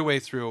work their way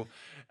through.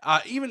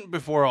 Even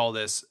before all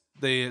this,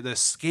 the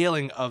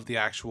scaling of the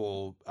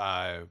actual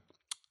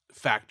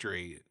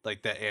factory,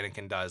 like that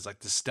Anakin does, like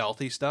the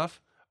stealthy stuff,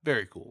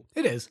 very cool.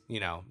 It is.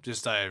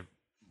 Just a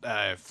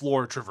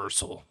floor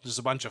traversal, just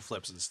a bunch of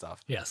flips and stuff.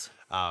 Yes.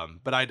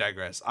 But I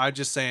digress. I'm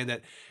just saying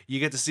that you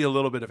get to see a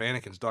little bit of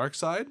Anakin's dark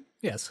side.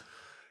 Yes.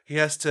 He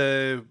has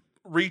to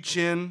reach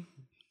in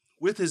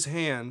with his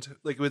hand,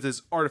 like with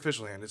his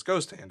artificial hand, his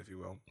ghost hand, if you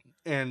will,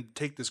 and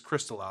take this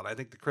crystal out. I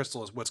think the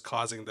crystal is what's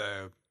causing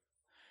the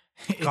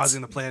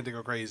plan to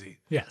go crazy.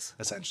 Yes.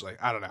 Essentially,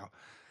 I don't know.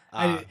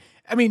 I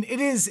mean,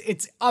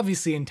 it's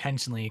obviously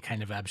intentionally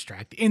kind of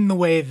abstract in the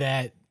way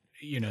that,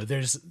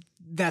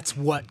 that's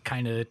what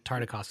kind of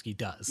Tartakovsky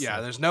does. Yeah,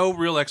 So, there's no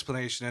real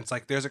explanation. It's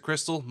like there's a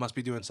crystal, must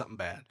be doing something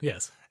bad.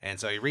 yes. And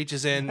so he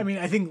reaches in. I mean,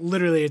 I think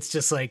literally it's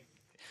just like,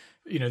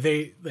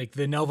 they like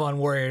the Nelvon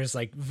warriors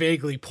like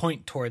vaguely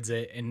point towards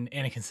it, and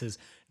Anakin says,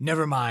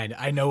 "Never mind,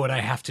 I know what I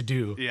have to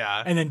do."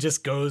 Yeah. And then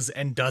just goes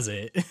and does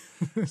it.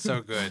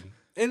 So good.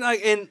 And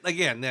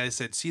again, as I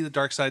said, see the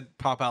dark side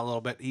pop out a little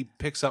bit. He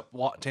picks up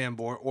Wat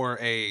Tambor or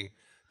a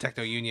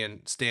Techno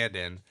Union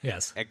stand-in.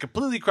 Yes. And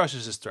completely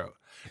crushes his throat.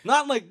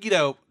 Not like,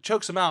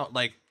 chokes him out,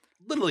 like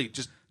literally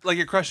just like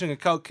you're crushing a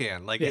Coke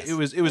can. Like Yes. it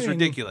was I mean,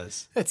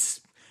 ridiculous.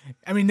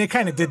 They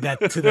kind of did that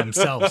to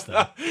themselves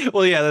though.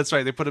 Well, yeah, that's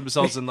right. They put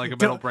themselves in like a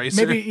metal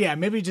bracer.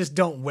 Maybe just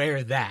don't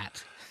wear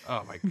that.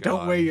 Oh my god!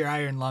 Don't wear your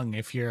iron lung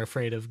if you're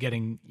afraid of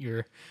getting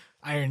your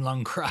iron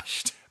lung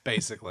crushed.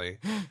 Basically.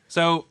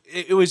 So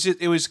it was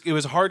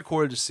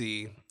hardcore to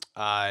see,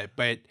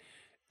 but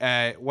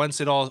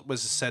once it all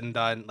was said and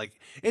done, like,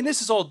 and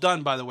this is all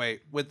done, by the way,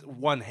 with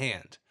one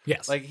hand.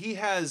 Yes. Like he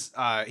has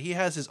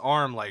his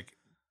arm like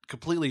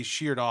completely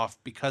sheared off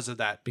because of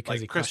that, Because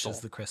like, he crystal.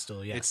 crushes the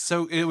crystal. Yeah.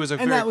 It was a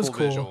and very that was cool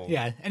cool. visual.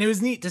 Yeah. And it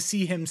was neat to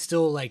see him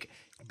still like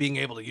Being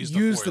able to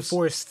use the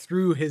force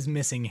through his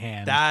missing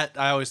hand. That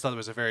I always thought it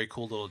was a very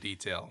cool little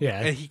detail.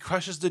 Yeah. And he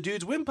crushes the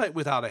dude's windpipe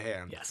without a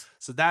hand. Yes.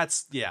 So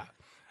that's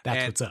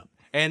what's up.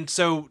 And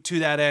so to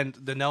that end,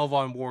 the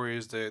Nelvon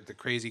warriors, the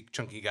crazy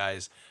chunky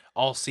guys,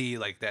 all see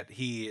like that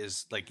he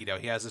is like,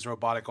 he has this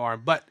robotic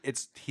arm, but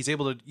he's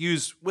able to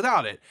use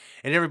without it.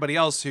 And everybody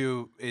else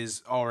who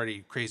is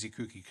already crazy,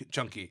 kooky,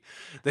 chunky,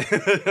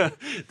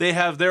 they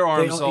have their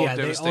arms all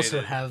devastated. They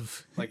also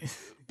have like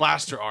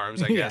blaster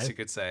arms, I guess Yeah. you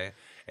could say.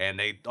 And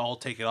they all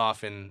take it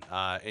off in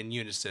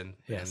unison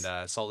Yes.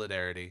 and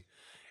solidarity,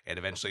 and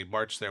eventually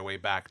march their way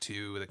back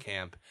to the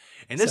camp.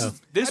 And there's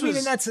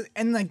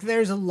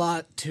a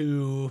lot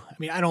to. I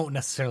mean, I don't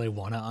necessarily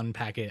want to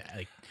unpack it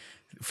like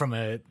from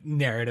a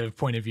narrative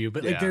point of view,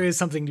 but like Yeah. there is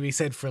something to be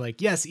said for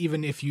like, yes,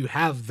 even if you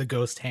have the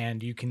ghost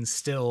hand, you can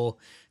still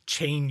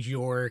change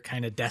your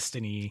kind of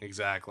destiny.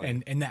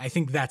 Exactly. And I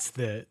think that's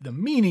the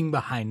meaning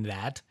behind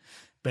that.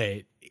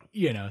 But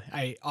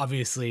I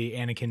obviously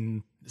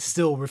Anakin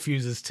still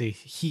refuses to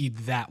heed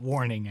that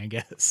warning, I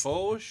guess.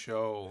 Oh,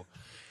 show.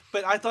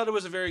 But I thought it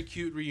was a very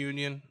cute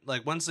reunion.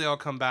 Like, once they all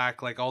come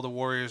back, like, all the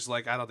warriors,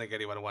 like, I don't think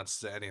anyone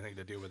wants anything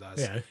to do with us.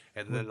 Yeah.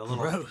 And then the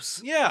little...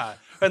 Gross. Yeah.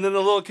 And then the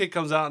little kid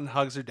comes out and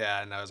hugs her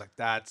dad, and I was like,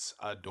 that's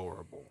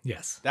adorable.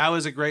 Yes. That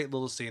was a great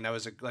little scene. That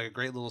was a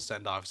great little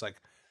send-off. It's like,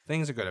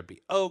 things are going to be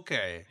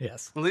okay.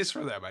 Yes. At least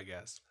for them, I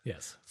guess.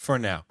 Yes. For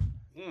now.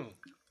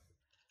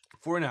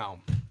 For now.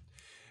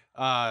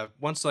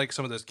 Once, like,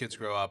 some of those kids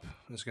grow up,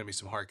 there's going to be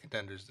some hard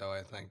contenders, though,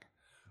 I think.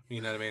 You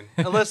know what I mean?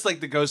 Unless,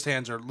 like, the ghost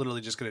hands are literally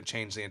just going to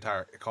change the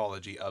entire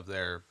ecology of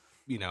their,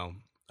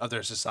 of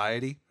their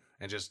society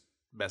and just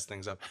mess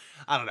things up.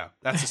 I don't know.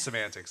 That's the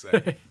semantics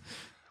there.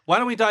 Why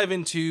don't we dive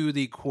into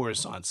the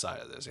Coruscant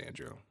side of this,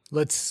 Andrew?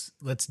 Let's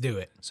do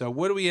it. So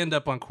where do we end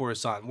up on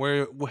Coruscant?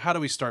 How do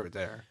we start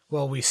there?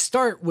 Well, we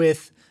start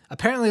with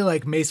apparently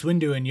like Mace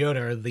Windu and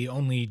Yoda are the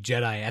only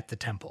Jedi at the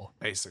temple.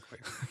 Basically.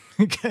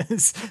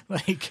 Because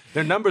like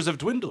Their numbers have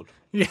dwindled.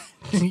 yeah,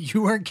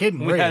 you weren't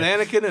kidding. We were had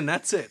you? Anakin and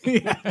that's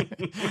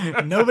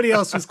it. Nobody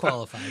else was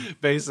qualified.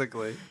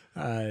 Basically.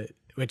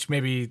 Which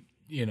maybe,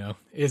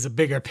 is a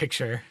bigger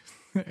picture.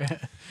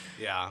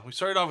 Yeah. We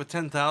started off with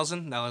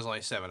 10,000. Now there's only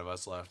 7 of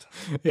us left.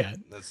 Yeah,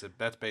 That's it.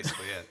 That's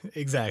basically it.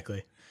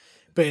 exactly.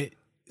 But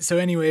so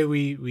anyway,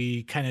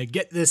 we kind of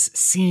get this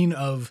scene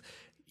of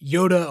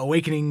Yoda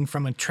awakening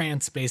from a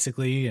trance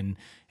basically, and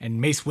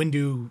Mace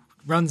Windu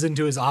runs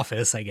into his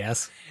office, I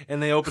guess.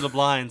 And they open the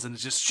blinds and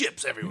it's just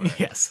ships everywhere.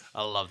 Yes.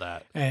 I love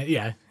that.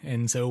 Yeah,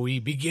 and so we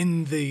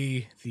begin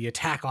the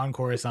attack on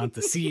Coruscant,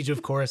 the siege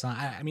of Coruscant.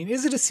 I mean,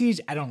 is it a siege?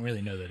 I don't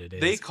really know that it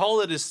is. They call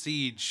it a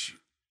siege,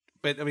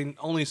 but I mean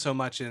only so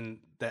much in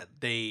that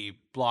they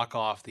block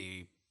off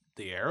the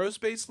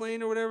aerospace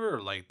lane or whatever,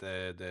 or like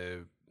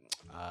the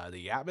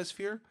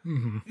atmosphere.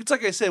 Mm-hmm. It's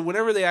like I said,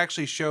 whenever they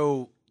actually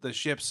show the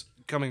ships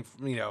coming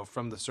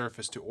from the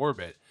surface to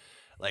orbit,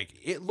 like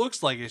it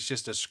looks like it's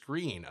just a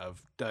screen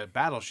of the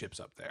battleships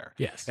up there.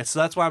 Yes. And so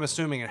that's why I'm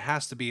assuming it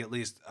has to be at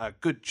least a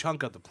good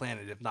chunk of the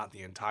planet, if not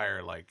the entire,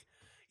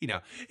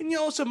 and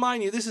also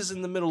mind you, this is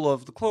in the middle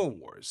of the Clone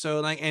Wars.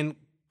 So and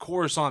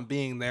Coruscant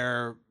being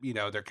their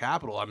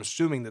capital, I'm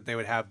assuming that they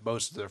would have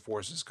most of their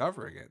forces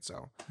covering it.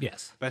 So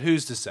yes. but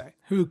who's to say?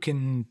 Who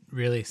can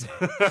really say?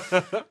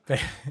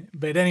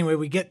 but anyway,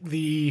 we get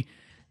the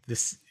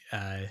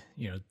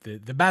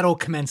battle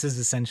commences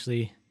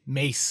essentially.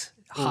 Mace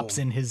hops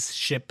in his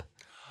ship.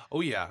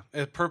 Oh yeah,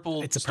 it's a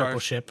purple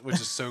ship, which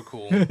is so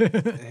cool.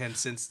 And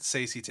since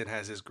Sacyton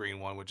has his green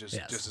one, which is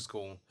just as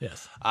cool.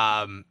 Yes.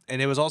 And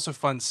it was also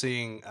fun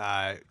seeing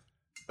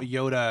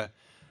Yoda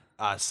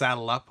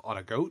saddle up on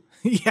a goat.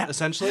 Yeah.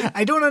 Essentially,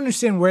 I don't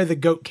understand where the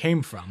goat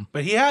came from.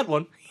 but he had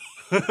one.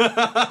 He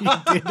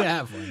did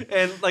have one.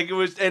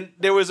 And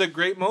there was a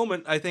great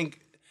moment. I think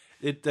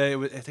I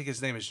think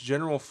his name is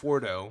General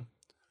Fordo.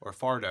 Or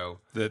Fardo.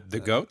 The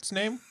goat's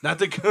name? Not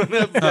the goat.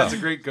 That's a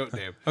great goat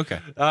name. Okay.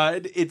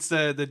 It's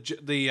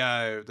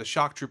the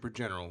shock trooper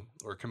general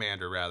or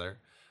commander rather,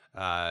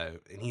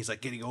 and he's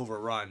like getting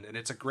overrun, and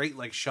it's a great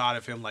like shot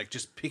of him like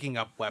just picking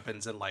up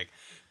weapons and like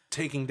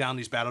taking down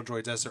these battle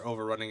droids as they're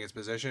overrunning his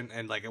position.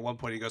 And like at one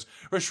point he goes,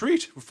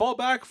 "Retreat, fall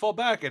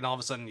back," and all of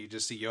a sudden you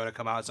just see Yoda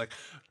come out.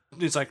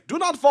 It's like, "Do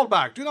not fall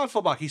back, do not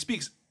fall back." He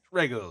speaks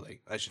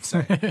regularly, I should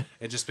say.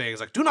 And just being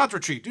like, do not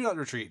retreat.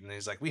 And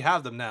he's like, we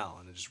have them now.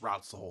 And it just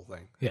routes the whole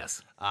thing.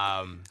 Yes.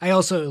 I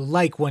also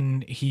like when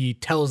he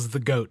tells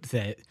the goat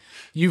that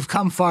you've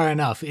come far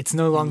enough. It's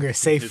no longer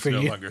safe for you.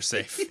 It's no longer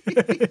safe.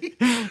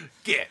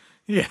 Get.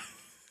 Yeah.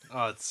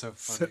 Oh, it's so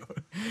funny.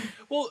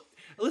 Well,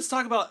 let's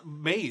talk about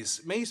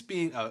Mace. Mace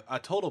being a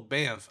total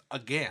bamf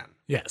again.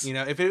 Yes. You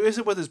know, if it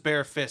isn't with his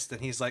bare fist, then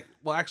he's like,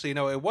 well, actually,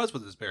 no, it was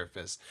with his bare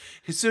fist.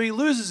 So he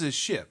loses his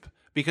ship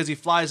because he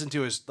flies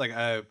into his like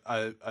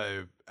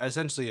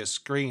essentially a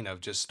screen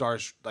of just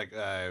droid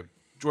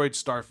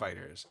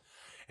starfighters.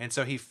 And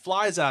so he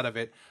flies out of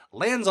it,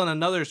 lands on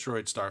another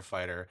droid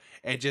starfighter,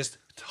 and just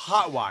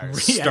hot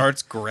wires.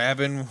 Starts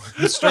grabbing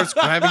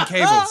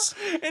cables.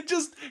 And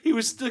just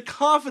the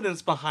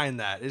confidence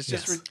behind that is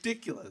just Yes.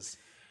 ridiculous.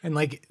 And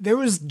like there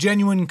was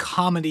genuine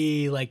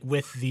comedy like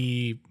with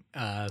the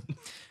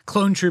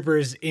clone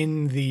troopers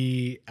in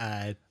the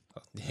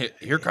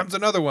Here comes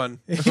another one.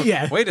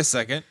 yeah. Wait a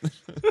second.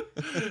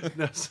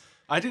 No,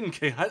 I didn't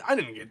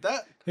get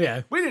that.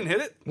 Yeah. We didn't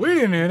hit it. We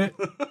didn't hit it.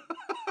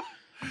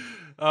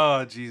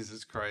 Oh,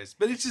 Jesus Christ.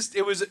 But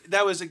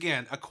that was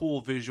again a cool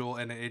visual,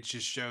 and it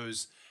just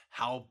shows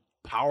how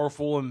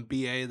powerful and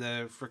BA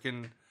the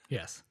freaking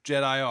Yes.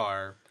 Jedi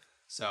are.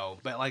 So,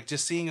 but like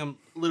just seeing him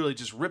literally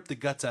just rip the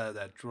guts out of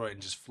that droid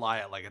and just fly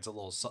it like it's a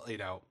little,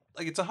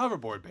 like it's a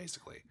hoverboard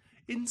basically.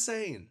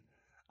 Insane.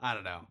 I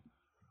don't know.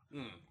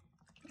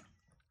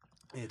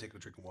 I need to take a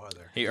drink of water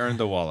there. He earned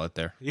the wallet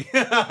there.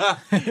 Yeah,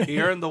 he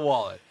earned the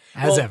wallet.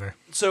 As ever.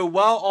 So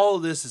while all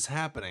of this is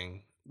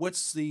happening,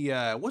 what's the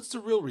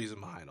real reason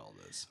behind all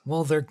this?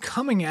 Well, they're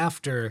coming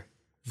after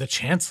the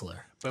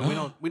Chancellor. But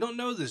we don't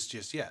know this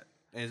just yet.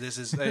 And this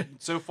is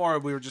so far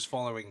we were just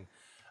following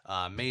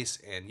Mace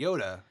and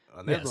Yoda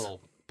on their Yes.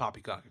 little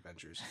poppycock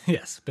adventures.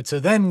 Yes. But so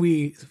then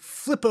we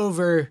flip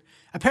over.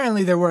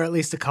 Apparently there were at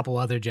least a couple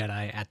other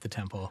Jedi at the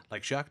temple.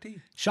 Like Shakti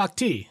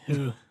Shakti,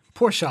 who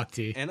poor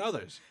Shakti and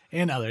others.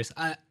 and others.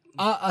 A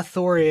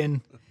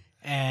Thorian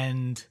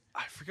and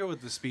I forget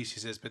what the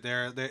species is, but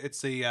they're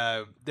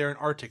an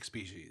Arctic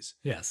species.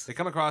 yes. They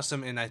come across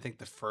them in I think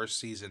the first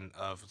season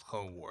of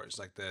Clone Wars,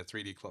 like the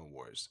 3D Clone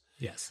Wars,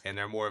 Yes. and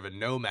they're more of a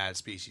nomad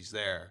species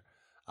there.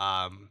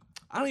 I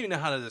don't even know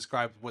how to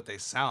describe what they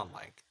sound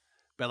like,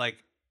 but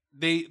like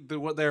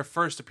their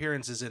first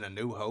appearance is in A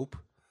New Hope.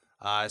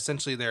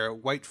 Essentially, they're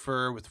white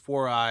fur with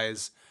 4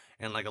 eyes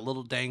and like a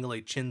little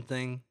dangly chin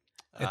thing.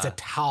 It's a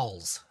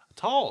Towels.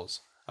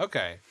 Talls.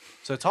 Okay,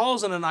 so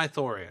Talls and an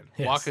Ithorian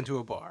Yes. walk into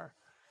a bar.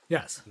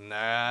 Yes.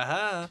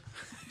 Nah.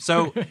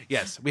 So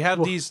yes, we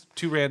have these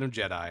 2 random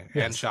Jedi and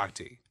Yes.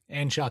 Shakti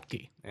And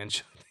Shakti. and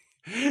Shakti.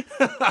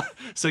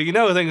 So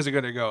things are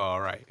going to go all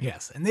right.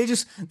 Yes. And they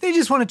just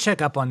want to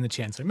check up on the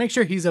Chancellor. Make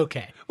sure he's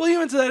okay. Well,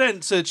 even to that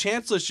end, so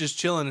Chancellor's just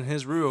chilling in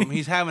his room.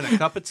 He's having a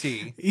cup of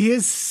tea. He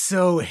is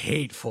so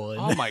hateful.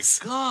 Oh my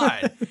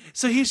God!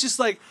 So he's just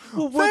like,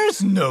 well,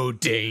 There's no It's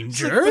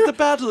danger. like, but the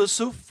battle is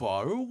so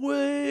far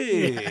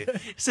away.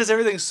 He says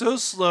everything's so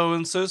slow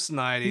and so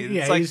snidey. And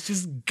yeah, it's like, he's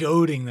just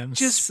goading them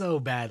just- so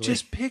badly.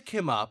 just pick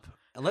him up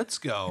and let's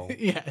go.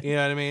 Yeah. You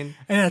know what I mean?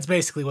 And that's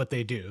basically what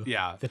they do.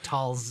 Yeah. The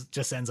Tals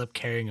just ends up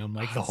carrying him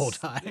like the whole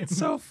time. It's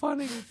so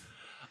funny.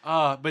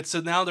 But so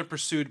now they're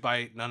pursued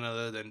by none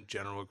other than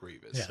General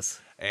Grievous. Yes.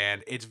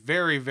 And it's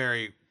very,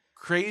 very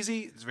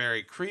crazy. It's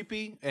very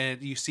creepy.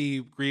 And you see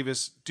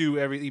Grievous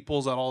he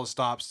pulls out all the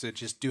stops to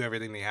just do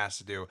everything he has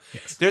to do.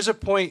 Yes. There's a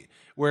point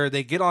where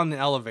they get on the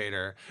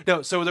elevator.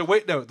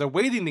 They're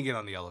waiting to get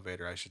on the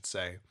elevator, I should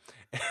say.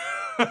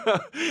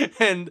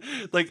 And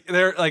like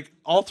they're like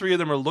all 3 of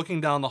them are looking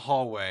down the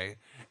hallway,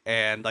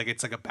 and like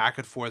it's like a back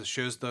and forth. It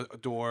shows the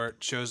door,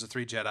 shows the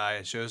 3 Jedi,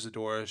 it shows the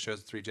door, it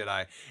shows the 3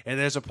 Jedi, and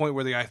there's a point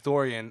where the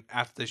Ithorian,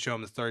 after they show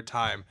him the 3rd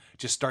time,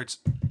 just starts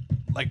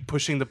like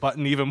pushing the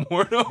button even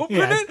more to open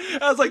Yeah.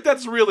 it. I was like,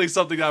 that's really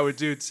something I would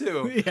do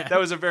too. Yeah. That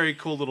was a very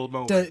cool little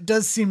moment. It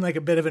does seem like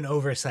a bit of an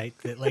oversight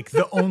that like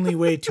the only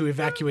way to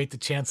evacuate the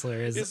Chancellor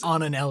is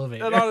on an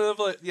elevator. And on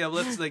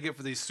let's they get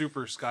for these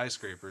super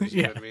skyscrapers.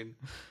 You know Yeah. what I mean?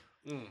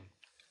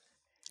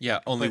 Yeah,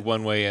 only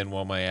one way in,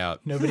 one way out.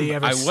 Nobody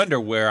ever I wonder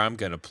where I'm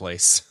gonna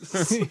place.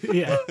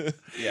 yeah.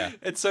 Yeah.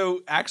 And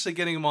so, actually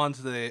getting him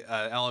onto the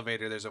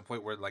elevator, there's a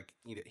point where like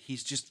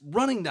he's just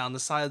running down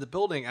the side of the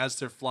building as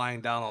they're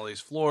flying down all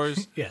these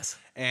floors. Yes.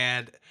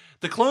 And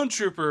the clone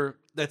trooper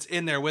that's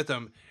in there with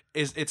him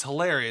it's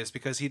hilarious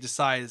because he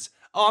decides,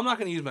 oh, I'm not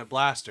going to use my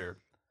blaster.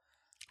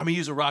 I'm gonna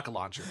use a rocket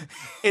launcher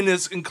in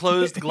this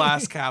enclosed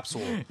glass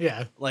capsule.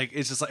 Yeah. Like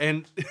it's just like,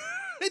 and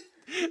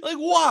like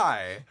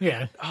why?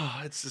 Yeah.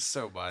 Oh, it's just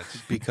so much.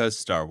 Because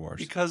Star Wars.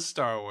 Because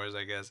Star Wars,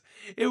 I guess.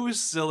 It was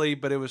silly,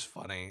 but it was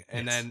funny.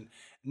 And then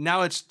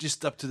now it's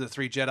just up to the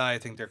 3 Jedi. I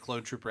think their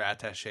clone trooper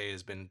attaché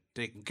has been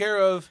taken care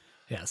of.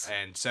 Yes.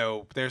 And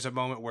so there's a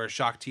moment where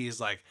Shakti is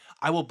like,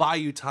 I will buy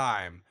you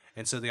time.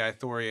 And so the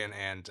Ithorian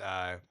and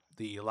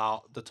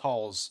the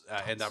Talls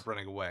end up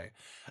running away.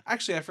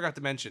 Actually, I forgot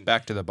to mention.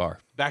 Back to the bar.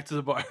 Back to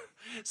the bar.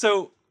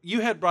 So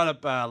you had brought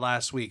up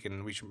last week,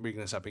 and we should bring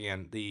this up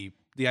again, the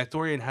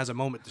Ithorian has a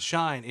moment to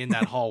shine in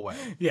that hallway.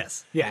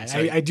 Yes. Yeah. And so-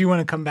 I do want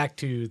to come back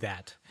to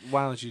that.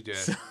 Why don't you do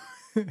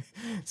it?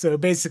 So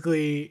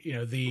basically,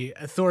 the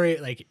authority,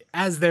 like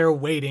as they're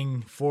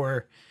waiting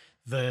for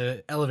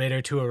the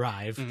elevator to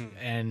arrive,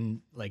 and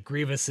like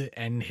Grievous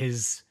and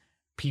his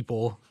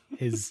people,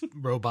 his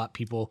robot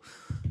people,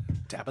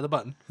 Tap of the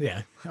button.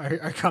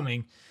 are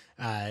coming.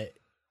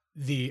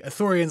 the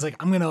Ithorian's like,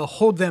 I'm going to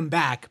hold them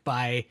back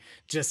by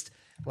just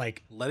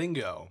like, letting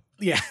go.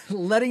 yeah,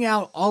 letting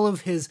out all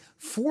of his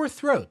 4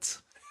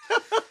 throats.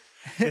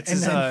 It's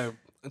his,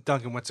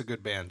 Duncan, what's a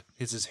good band?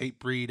 It's his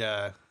Hatebreed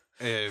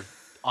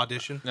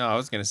audition. No, I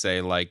was gonna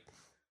say like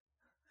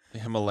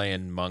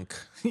Himalayan monk,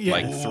 Yeah.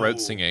 like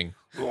throat singing.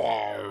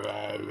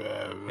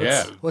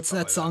 Yeah. What's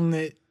that song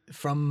that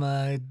from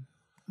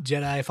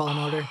Jedi Fallen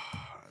Order?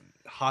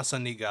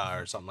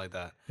 Hasaniga or something like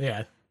that.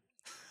 Yeah.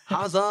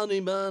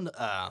 Hasaniman,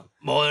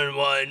 more than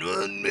one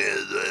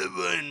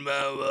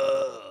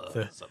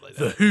something like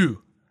The that.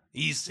 Who.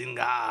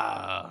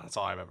 Isinga. That's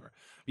all I remember.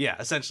 Yeah,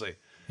 essentially.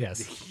 Yes.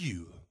 The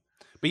Hue.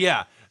 But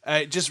yeah,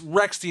 it just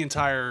wrecks the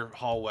entire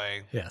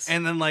hallway. Yes.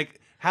 And then like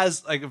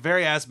has like a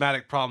very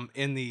asthmatic problem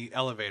in the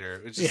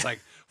elevator. It's just Yeah. like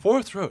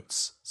 4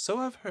 throats. So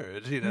I've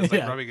heard. You know, it's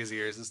like Yeah. rubbing his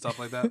ears and stuff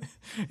like that.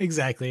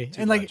 Exactly.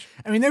 And like, much.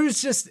 I mean, there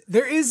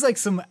is like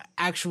some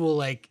actual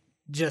like,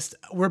 just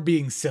we're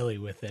being silly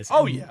with this.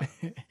 Oh, And- yeah.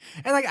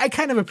 and like I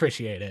kind of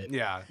appreciate it.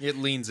 Yeah. It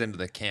leans into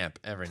the camp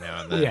every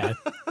now and then.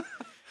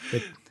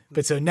 Yeah.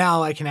 But so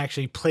now I can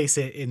actually place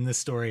it in the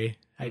story.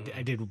 I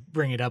did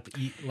bring it up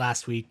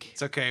last week.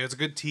 It's okay. It's a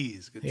good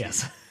tease. Good tease.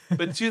 Yes.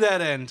 But to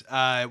that end,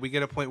 we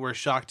get a point where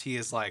Shaak Ti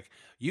is like,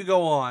 you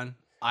go on,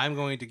 I'm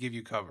going to give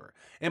you cover.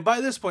 And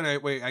by this point,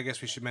 I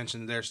guess we should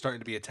mention they're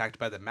starting to be attacked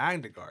by the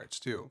Magna Guards,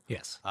 too.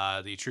 Yes.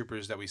 The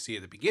troopers that we see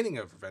at the beginning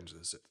of Revenge of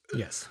the Sith.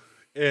 Yes.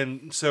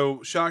 And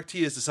so Shaak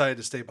Ti has decided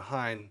to stay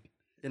behind,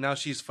 and now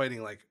she's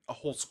fighting like a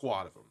whole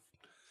squad of them.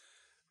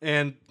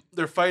 And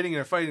they're fighting.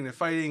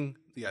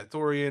 The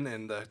Ithorian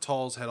and the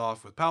Talls head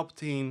off with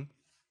Palpatine.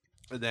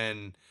 And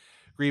then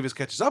Grievous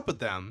catches up with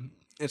them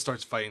and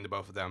starts fighting the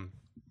both of them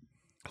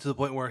to the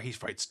point where he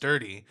fights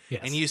dirty.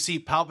 Yes. And you see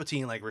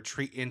Palpatine like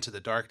retreat into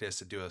the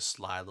darkness and do a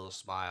sly little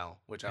smile,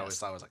 which I always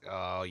thought was like,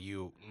 oh,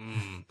 you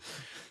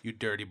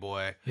dirty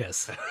boy.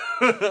 Yes.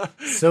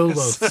 So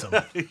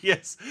loathsome.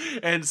 Yes.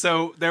 And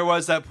so there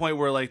was that point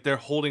where like they're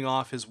holding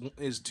off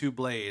his 2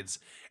 blades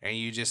and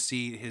you just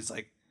see his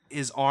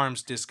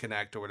arms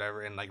disconnect or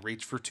whatever and like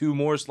reach for 2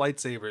 more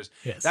lightsabers.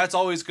 Yes. That's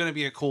always going to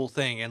be a cool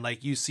thing. And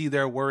like you see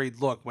their worried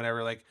look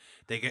whenever like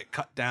they get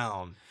cut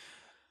down.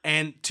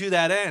 And to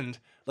that end,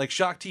 like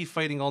Shaak Ti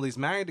fighting all these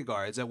Magna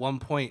Guards, at one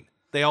point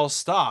they all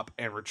stop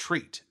and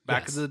retreat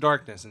back Yes. into the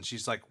darkness. And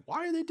she's like,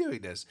 why are they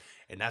doing this?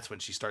 And that's when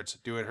she starts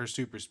doing her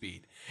super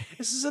speed.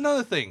 This is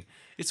another thing.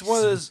 It's one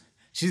of those...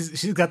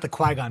 She's got the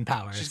Qui-Gon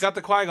powers. She's got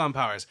the Qui-Gon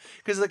powers.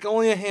 Because like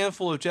only a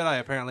handful of Jedi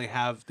apparently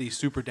have the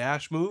super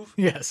dash move.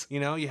 Yes. You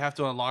know, you have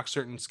to unlock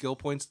certain skill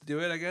points to do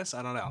it, I guess.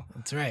 I don't know.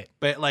 That's right.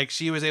 But like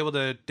she was able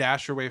to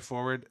dash her way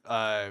forward.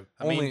 I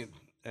don't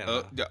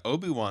know.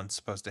 Obi-Wan's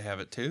supposed to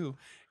have it too.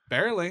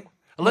 Barely.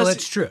 Well,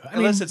 that's true. I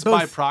Unless mean, it's both-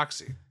 by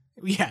proxy.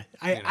 Yeah.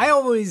 I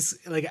always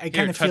like I Here,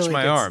 kind of feel touch like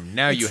my it's- arm.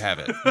 Now you have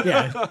it.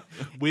 Yeah.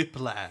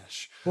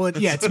 Whiplash. Well,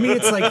 yeah, to me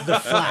it's like the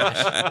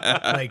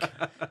Flash.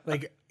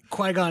 Like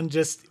Qui-Gon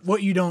just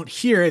what you don't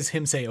hear is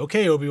him say,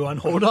 "Okay, Obi-Wan,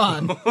 hold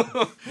on."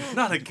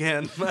 Not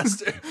again,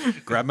 Master.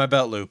 Grab my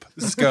belt loop.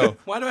 Let's go.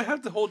 Why do I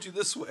have to hold you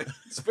this way?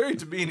 It's very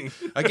demeaning.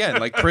 Again,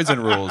 like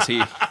prison rules.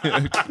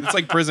 It's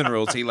like prison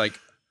rules. He like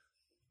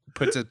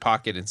puts his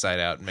pocket inside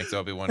out and makes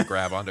Obi-Wan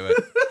grab onto it.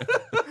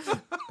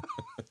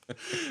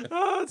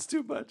 Oh, it's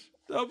too much.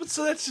 Oh, but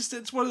so that's just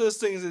it's one of those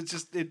things. It's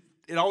just it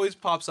always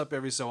pops up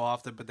every so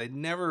often, but they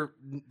never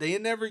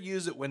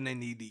use it when they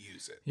need to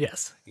use it.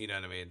 Yes. You know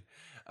what I mean?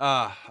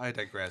 I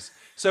digress.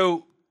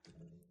 So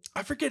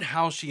I forget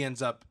how she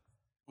ends up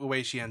the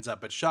way she ends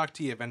up, but Shaak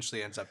Ti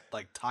eventually ends up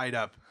like tied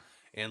up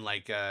in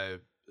like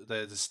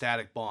the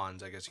static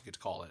bonds, I guess you could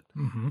call it,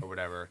 or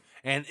whatever.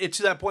 And it's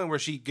to that point where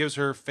she gives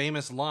her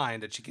famous line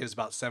that she gives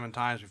about 7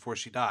 times before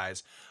she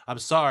dies. I'm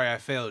sorry I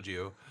failed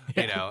you,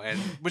 you know.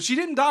 But she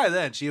didn't die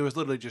then. She was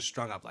literally just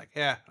strung up like,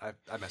 yeah,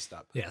 I messed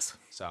up. Yes.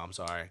 So I'm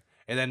sorry.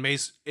 And then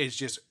Mace is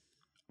just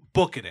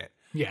booking it.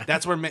 Yeah.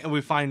 That's where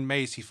we find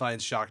Mace. He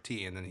finds Shaak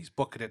Ti, and then he's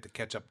booking it to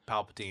catch up with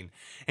Palpatine.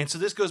 And so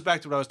this goes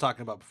back to what I was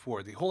talking about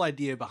before. The whole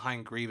idea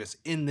behind Grievous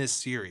in this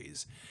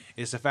series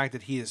is the fact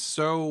that he is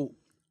so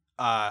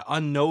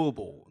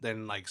unknowable,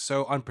 then like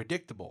so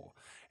unpredictable.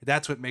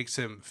 That's what makes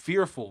him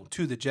fearful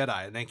to the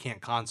Jedi, and they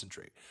can't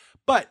concentrate.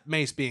 But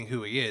Mace, being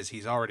who he is,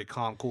 he's already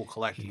calm, cool,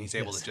 collected. He's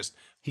able to just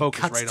He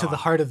focus cuts right to on, the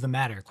heart of the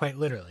matter, quite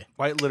literally.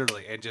 quite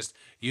literally, and just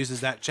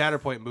uses that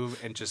Shatterpoint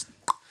move and just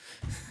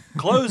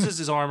closes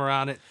his arm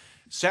around it,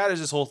 shatters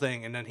this whole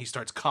thing, and then he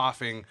starts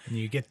coughing. And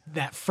you get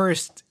that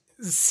first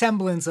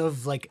semblance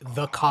of like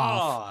the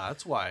cough. Oh,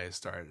 that's why I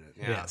started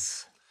it. Yeah.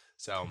 Yes.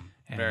 So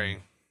very.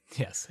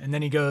 Yes. And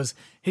then he goes,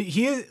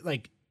 he is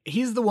like,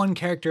 he's the one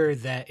character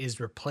that is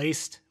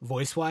replaced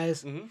voice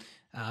wise.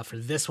 For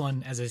this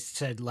one, as I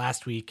said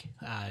last week,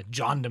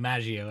 John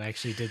DiMaggio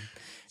actually did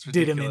him in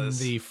ridiculous.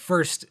 the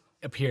first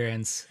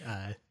appearance.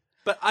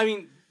 But I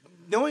mean,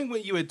 knowing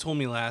what you had told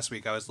me last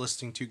week, I was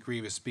listening to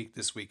Grievous speak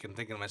this week and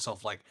thinking to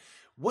myself, like,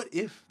 what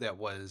if that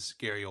was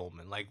Gary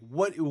Oldman? Like,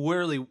 what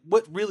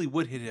really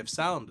would it have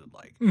sounded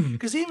like?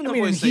 Because even the I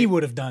mean, voice he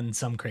would have done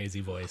some crazy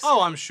voice.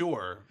 oh, I'm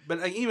sure.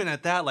 But even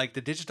at that, like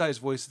the digitized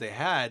voice they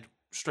had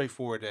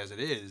straightforward as it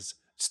is,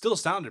 still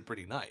sounded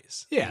pretty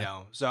nice. Yeah. You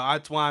know? So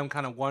that's why I'm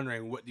kind of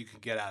wondering what you can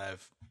get out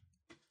of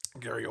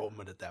Gary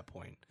Oldman at that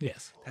point.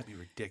 Yes. That'd be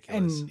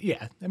ridiculous. And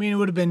yeah, I mean, it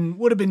would have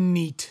been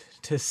neat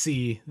to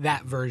see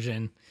that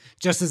version,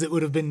 just as it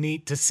would have been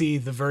neat to see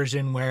the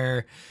version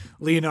where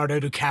Leonardo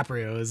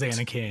DiCaprio is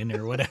Anakin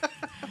or whatever.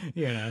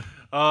 You know.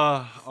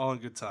 All in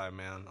good time,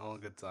 man. All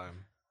in good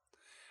time.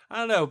 I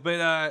don't know,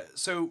 but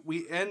so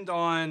we end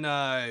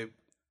on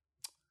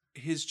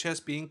his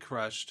chest being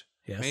crushed,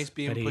 Yes, Mace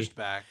being but pushed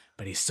back.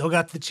 But he's still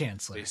got the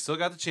Chancellor. But he's still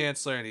got the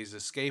Chancellor, and he's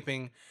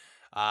escaping.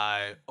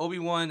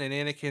 Obi-Wan and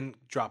Anakin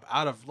drop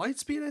out of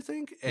Lightspeed, I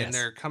think, and Yes.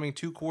 they're coming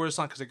to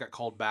Coruscant because they got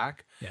called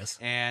back. Yes.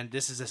 And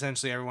this is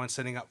essentially everyone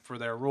setting up for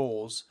their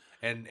roles.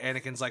 And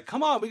Anakin's like,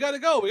 "Come on, we gotta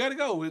go, we gotta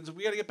go, we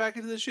gotta get back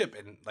into the ship,"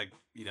 and like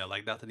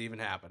nothing even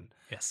happened.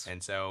 Yes.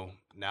 And so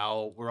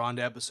now we're on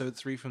to episode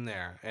 3 from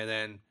there, and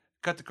then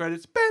cut the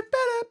credits. There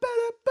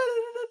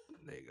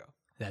you go.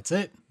 That's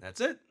it.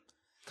 That's it.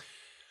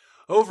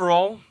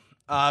 Overall,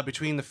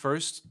 between the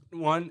first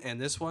one and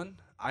this one,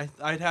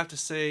 I'd have to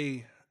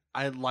say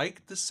I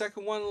like the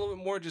second one a little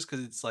bit more, just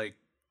because it's like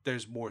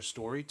there's more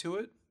story to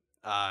it.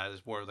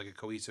 There's more of like a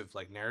cohesive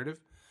like narrative.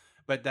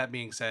 But that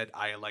being said,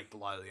 I liked a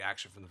lot of the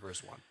action from the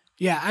first one.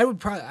 Yeah, I would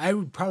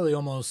probably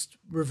almost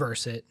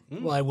reverse it.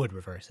 Well, I would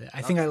reverse it.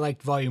 I think I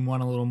liked Volume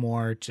 1 a little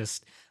more.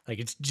 Just like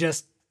it's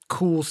just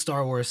cool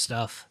Star Wars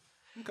stuff.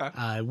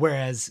 Okay.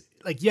 Whereas,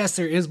 like, yes,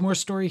 there is more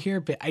story here,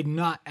 but I'm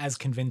not as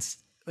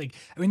convinced. Like,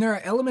 I mean, there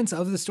are elements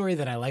of the story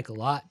that I like a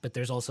lot, but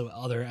there's also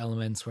other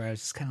elements where I was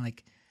just kind of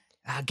like,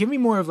 give me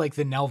more of like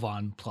the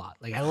Nelvon plot.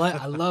 Like, I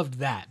loved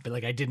that, but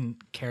like I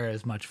didn't care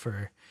as much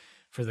for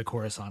the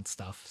Coruscant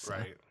stuff. So.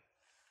 Right.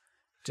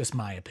 Just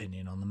my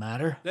opinion on the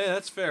matter. Yeah,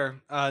 that's fair.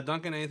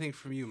 Duncan, anything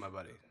from you, my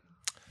buddy?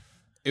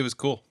 It was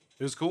cool.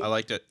 It was cool. I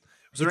liked it.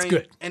 Was there It's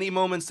good. any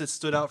moments that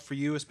stood out for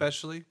you,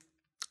 especially?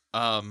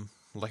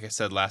 Like I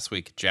said last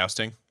week,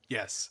 jousting.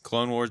 Yes.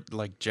 Clone Wars,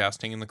 like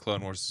jousting in the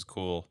Clone Wars is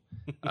cool.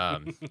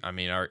 I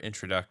mean, our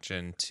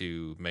introduction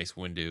to Mace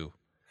Windu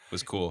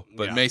was cool,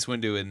 but Yeah. Mace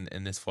Windu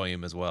in this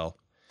volume as well.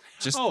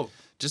 Just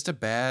a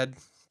bad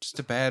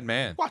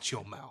man Watch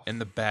your mouth. in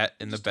the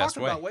Just best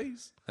talk way. about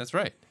ways. That's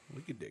right.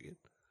 We could dig it.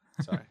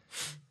 Sorry.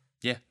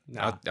 Yeah,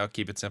 Nah. I'll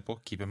keep it simple,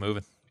 keep it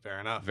moving. Fair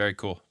enough. Very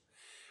cool.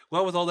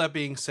 Well, with all that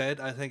being said,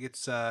 I think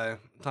it's time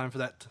for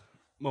that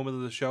moment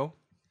of the show.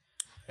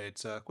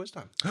 It's quiz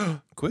time.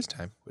 Quiz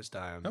time. Quiz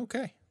time.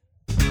 Okay.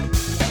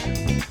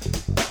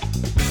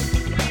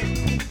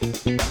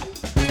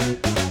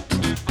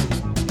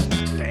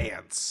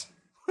 Dance.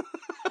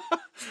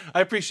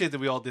 I appreciate that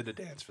we all did a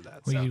dance for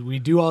that. So. We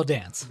do all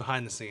dance.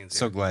 Behind the scenes.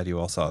 So Here. glad you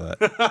all saw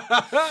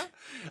that.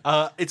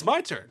 It's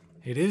my turn.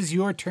 It is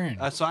your turn.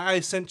 So I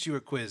sent you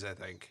a quiz, I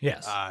think.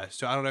 Yes.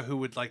 So I don't know who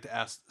would like to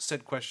ask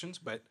said questions,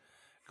 but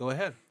go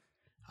ahead.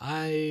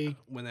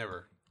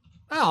 Whenever.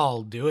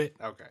 I'll do it.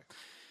 Okay.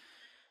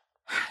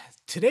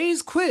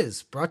 Today's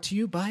quiz, brought to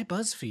you by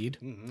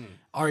BuzzFeed.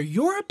 Are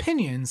your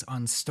opinions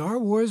on Star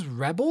Wars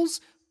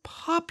Rebels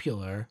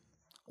popular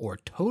or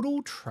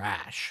total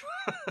trash?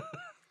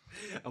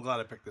 I'm glad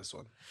I picked this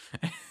one.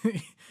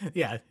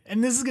 Yeah,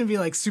 and this is gonna be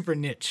like super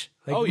niche.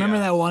 Like, Oh, remember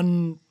yeah. that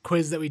one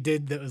quiz that we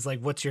did that was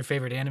like, "What's your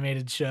favorite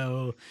animated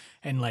show?"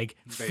 And like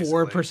Basically.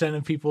 4%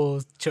 of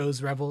people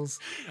chose Rebels.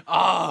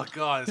 Oh,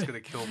 God, it's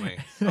going to kill me.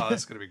 Oh,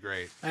 that's going to be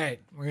great. All right,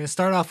 we're gonna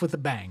start off with a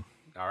bang.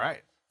 All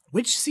right.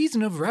 Which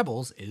season of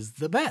Rebels is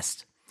the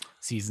best?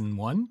 Season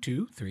 1,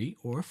 2, 3,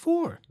 or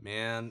 4?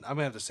 Man, I'm going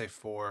to have to say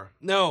 4.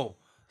 No,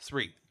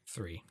 3.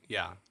 3.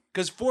 Yeah.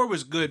 Because 4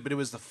 was good, but it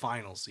was the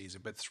final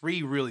season. But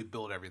 3 really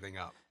built everything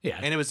up.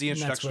 Yeah, And it was the and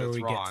that's introduction where of we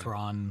Thrawn. get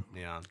Thrawn.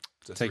 Yeah.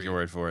 So Take 3. your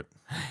word for it.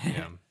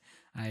 Yeah.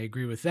 I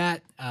agree with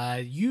that.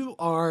 You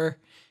are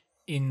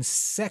in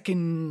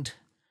second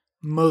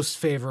most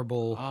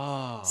favorable.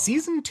 Oh,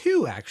 Season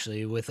 2,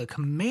 actually, with a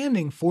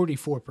commanding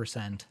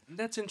 44%.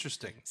 that's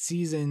interesting.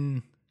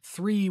 Season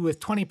 3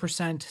 with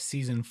 20%.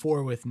 Season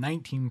 4 with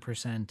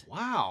 19%.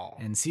 Wow.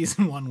 And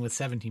season 1 with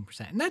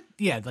 17%. And that,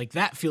 yeah, like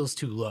that feels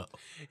too low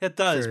It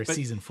does. for But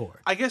season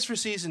 4. I guess for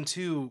season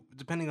 2,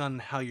 depending on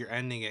how you're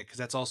ending it, because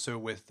that's also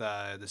with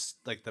this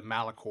like the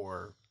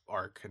Malachor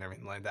arc and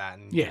everything like that.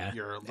 And Yeah.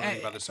 you're learning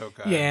about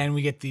Ahsoka. Yeah, and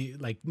we get the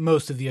like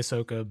most of the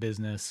Ahsoka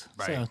business.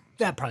 Right. So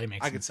that probably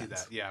makes I some can see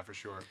sense. that. Yeah, for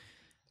sure.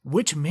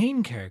 Which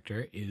main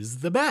character is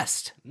the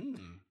best?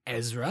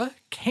 Ezra,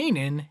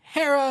 Kanan,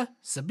 Hera,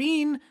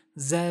 Sabine,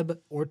 Zeb,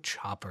 or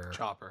Chopper?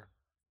 Chopper.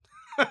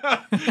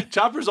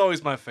 Chopper's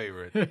always my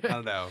favorite. I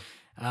don't know.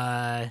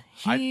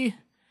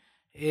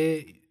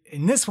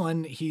 In this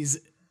one,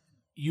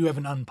 you have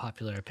an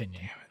unpopular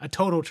opinion, a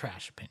total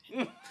trash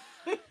opinion.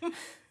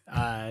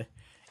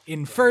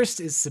 In first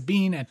is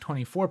Sabine at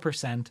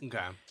 24%. Okay.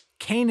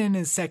 Kanan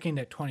is second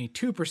at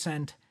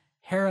 22%.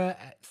 Hera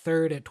at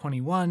third at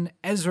 21%.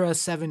 Ezra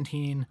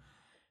 17%.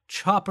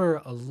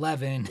 Chopper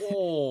 11,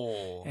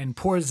 Oh, and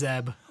poor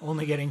Zeb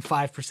only getting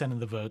 5% of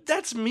the votes.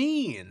 that's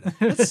mean.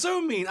 That's so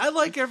mean. I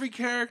like every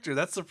character.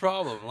 That's the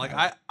problem. Like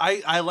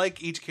I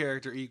like each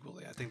character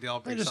equally. I think they all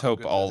I bring just something hope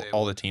good to the all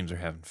table. the teams are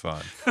having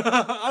fun.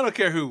 I don't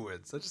care who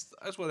wins. I just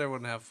want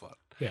everyone to have fun.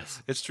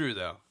 Yes, It's true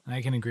though.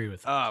 I can agree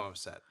with that. Oh, I'm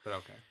upset, but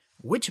okay.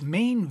 Which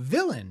main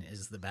villain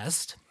is the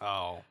best?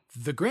 Oh,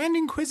 The Grand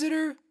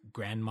Inquisitor,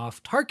 Grand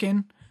Moff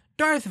Tarkin,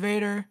 Darth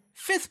Vader,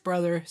 Fifth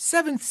Brother,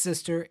 Seventh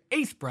Sister,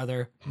 Eighth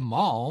Brother,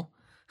 Maul,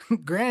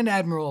 Grand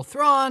Admiral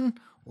Thrawn,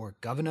 or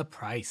Governor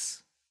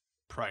Price?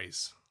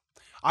 Price.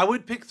 I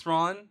would pick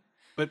Thrawn,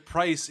 but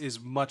Price is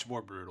much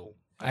more brutal.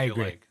 I feel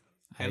agree. Like.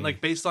 And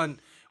like based on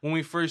when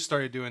we first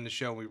started doing the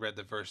show, we read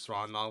the first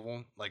Thrawn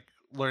novel, like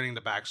learning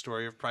the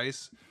backstory of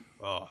Price.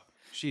 Oh,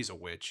 she's a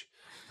witch.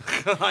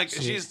 Like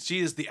she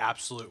is the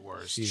absolute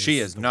worst. She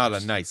is not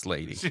a nice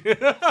lady.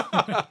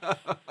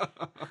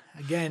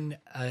 Again,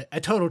 a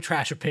total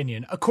trash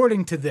opinion,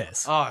 according to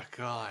this. Oh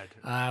God.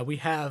 We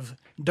have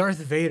Darth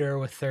Vader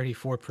with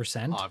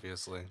 34%,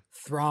 Obviously.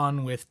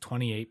 Thrawn with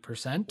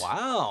 28%,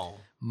 Wow.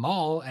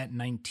 Maul at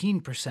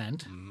 19%,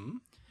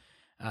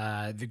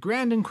 Mm-hmm. the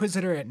Grand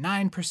Inquisitor at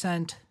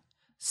 9%,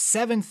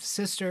 Seventh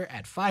Sister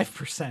at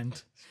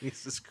 5%,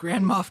 Jesus Christ.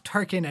 Grand Moff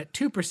Tarkin at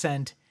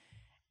 2%,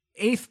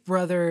 Eighth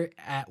Brother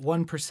at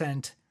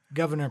 1%,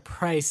 Governor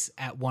Price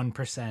at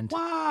 1%,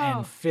 Wow.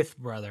 and Fifth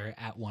Brother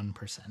at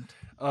 1%.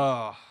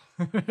 Oh.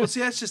 Well, see,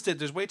 that's just it.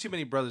 There's way too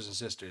many brothers and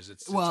sisters.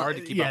 It's hard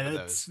to keep up with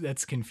those.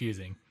 that's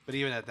confusing. But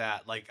even at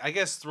that, like, I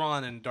guess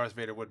Thrawn and Darth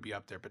Vader would be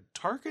up there, but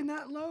Tarkin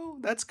that low?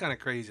 That's kind of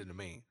crazy to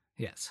me.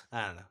 Yes.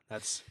 I don't know.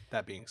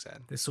 That being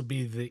said. This will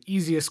be the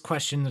easiest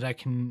question that I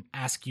can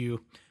ask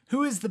you.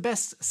 Who is the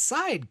best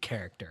side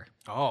character?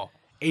 Oh.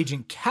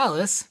 Agent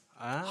Callus,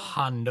 Ah.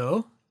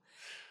 Hondo,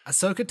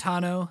 Ahsoka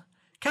Tano,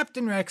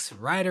 Captain Rex,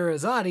 Ryder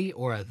Azadi,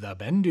 or the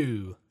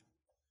Bendu?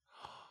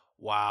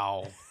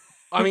 Wow.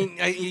 I mean,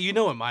 you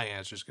know what my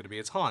answer is going to be.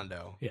 It's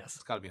Hondo. Yes.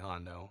 It's got to be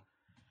Hondo.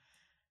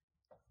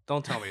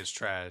 Don't tell me it's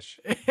trash.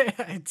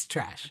 It's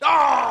trash.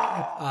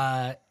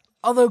 Ah!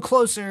 Although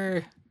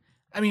closer,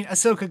 I mean,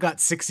 Ahsoka got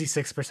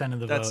 66% of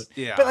the That's- vote.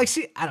 yeah. But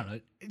I don't know.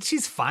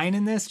 She's fine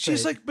in this.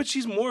 She's but, but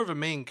she's more of a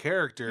main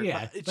character.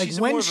 yeah. She's Like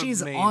more when of a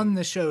she's main- on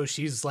the show,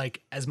 she's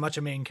like as much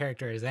a main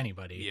character as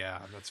anybody. Yeah,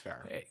 that's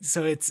fair.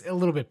 So it's a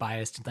little bit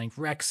biased. Like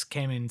Rex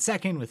came in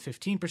second with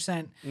 15%.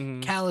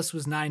 Mm-hmm. Callus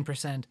was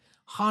 9%.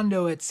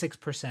 Hondo at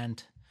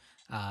 6%.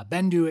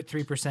 Bendu at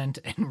 3%.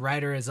 And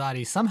Ryder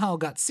Azadi somehow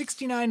got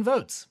 69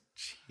 votes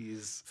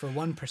Jeez. for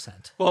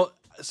 1%. Well,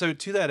 so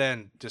to that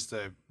end, just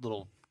a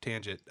little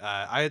tangent.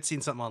 I had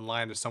seen something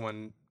online of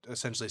someone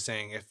essentially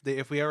saying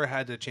if we ever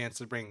had the chance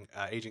to bring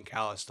Agent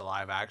Callus to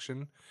live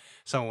action,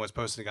 someone was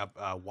posting up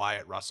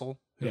Wyatt Russell,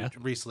 who Yeah.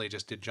 recently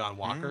just did John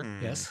Walker.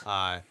 Yes.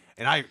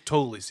 And I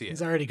totally see it.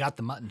 He's already got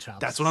the mutton chops.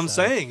 That's what I'm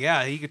so- saying.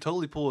 Yeah, he could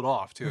totally pull it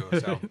off too.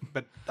 So,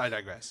 but I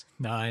digress.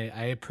 No,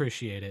 I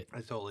appreciate it. I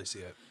totally see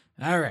it.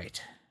 All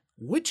right.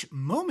 Which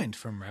moment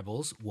from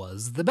Rebels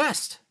was the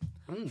best?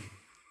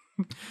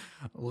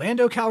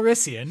 Lando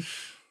Calrissian,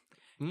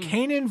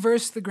 Kanan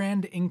versus the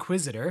Grand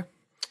Inquisitor,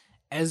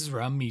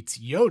 Ezra meets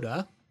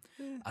Yoda,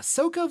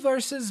 Ahsoka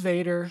versus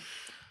Vader,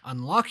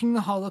 Unlocking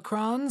the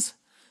Holocrons,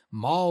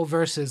 Maul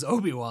versus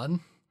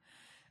Obi-Wan,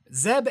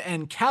 Zeb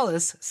and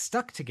Callus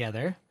stuck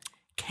together,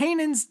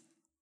 Kanan's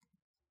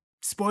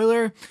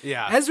spoiler,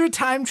 Yeah. Ezra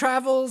time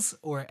travels,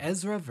 or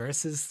Ezra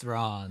versus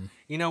Thrawn.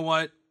 You know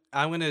what?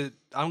 I'm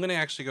gonna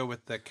actually go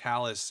with the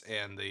Callus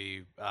and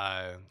the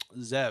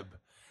Zeb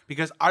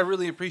because I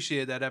really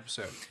appreciated that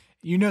episode.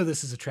 You know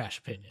this is a trash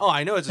opinion. Oh,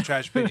 I know it's a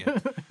trash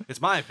opinion. It's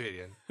my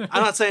opinion.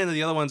 I'm not saying that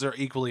the other ones are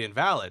equally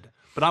invalid,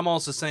 but I'm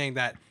also saying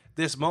that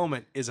this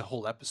moment is a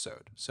whole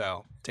episode.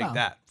 So take Oh,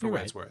 that for you're what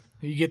right. it's worth.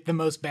 You get the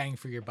most bang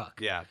for your buck.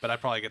 Yeah, but I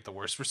probably get the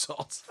worst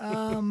results.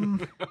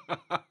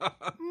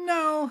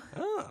 No.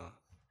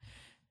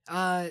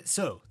 Oh.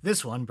 So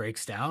this one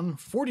breaks down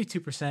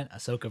 42%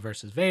 Ahsoka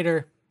versus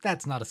Vader.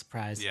 That's not a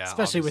surprise, Yeah,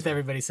 especially with obviously.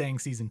 everybody saying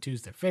season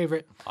 2's their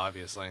favorite.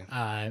 Obviously.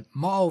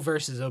 Maul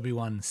versus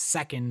Obi-Wan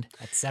second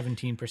at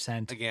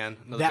 17%. Again,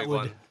 another that big would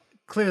one.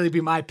 clearly be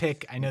my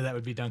pick. I know that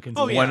would be Duncan's.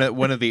 Oh, as yeah. well.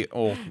 One of the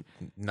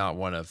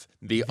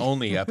the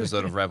only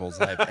episode of Rebels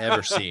I've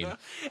ever seen.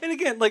 And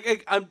again,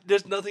 like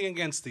there's nothing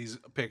against these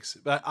picks,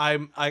 but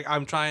I'm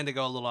trying to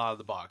go a little out of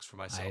the box for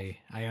myself.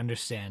 I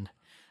understand.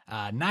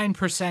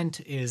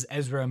 9% is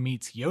Ezra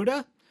meets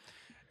Yoda.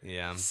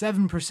 Yeah.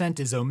 7%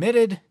 is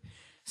omitted.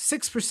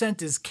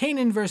 6% is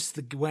Kanan versus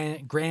the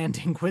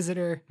Grand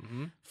Inquisitor.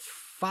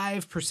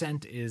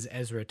 5% is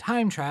Ezra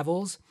time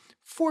travels.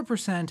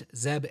 4%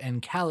 Zeb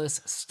and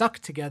Callus stuck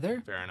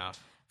together. Fair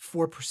enough.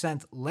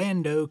 4%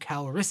 Lando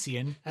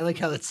Calrissian. I like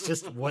how that's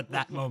just what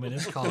that moment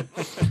is called.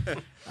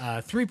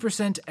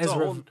 3%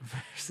 Ezra all-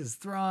 versus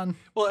Thrawn.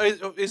 Well,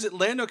 is it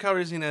Lando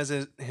Calrissian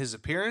as his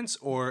appearance,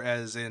 or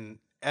as in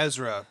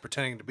Ezra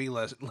pretending to be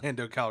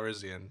Lando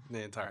Calrissian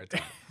the entire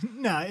time?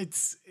 No,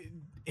 it's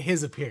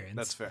his appearance.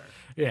 That's fair.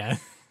 Yeah.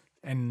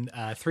 and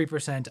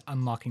 3%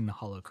 unlocking the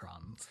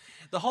holocrons.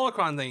 The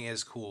holocron thing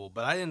is cool,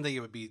 but I didn't think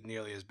it would be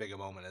nearly as big a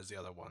moment as the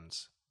other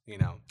ones. You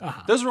know,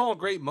 those are all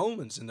great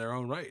moments in their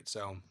own right,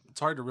 so it's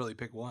hard to really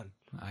pick one.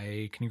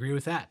 I can agree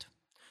with that.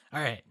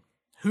 All right.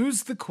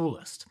 Who's the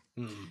coolest?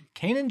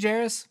 Kanan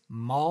Jarrus,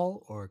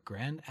 Maul, or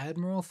Grand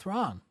Admiral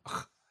Thrawn?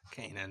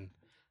 Kanan.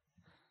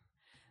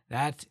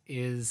 That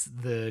is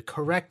the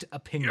correct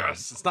opinion.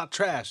 Yes, it's not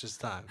trash this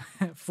time.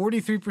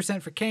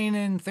 43% for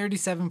Kanan,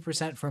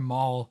 37% for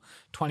Maul,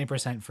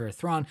 20% for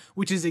Thrawn,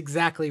 which is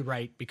exactly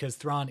right because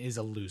Thrawn is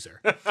a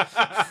loser.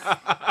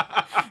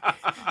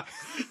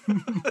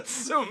 That's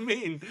so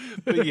mean.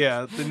 But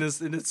yeah, in this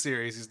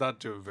series, he's not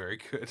doing very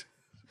good.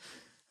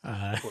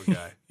 Poor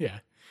guy. Yeah.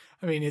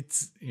 I mean,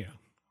 it's,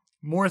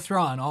 more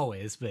Thrawn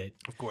always, but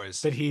Of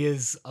course. but he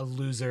is a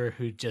loser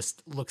who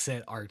just looks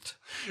at art.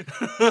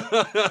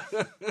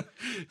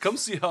 Come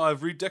see how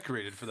I've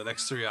redecorated for the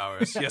next 3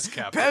 hours. Yes,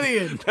 Captain.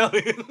 Pelion!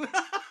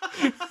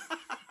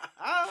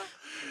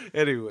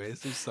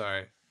 Anyways, I'm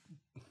sorry.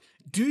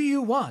 Do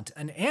you want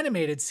an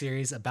animated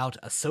series about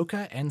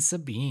Ahsoka and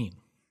Sabine?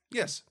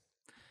 Yes.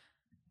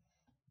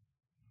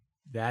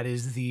 That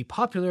is the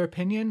popular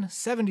opinion.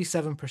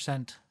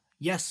 77%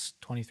 yes,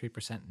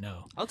 23%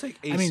 no. I'll take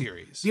a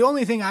series. The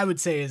only thing I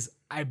would say is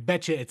I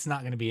bet you it's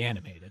not going to be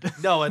animated.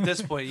 No, at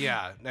this point,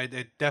 yeah.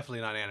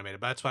 Definitely not animated.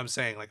 But that's why I'm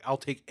saying, I'll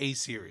take a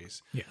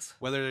series. Yes.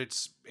 Whether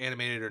it's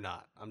animated or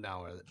not, I'm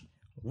down with it.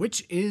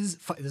 This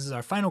is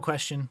our final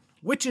question.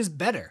 Which is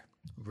better,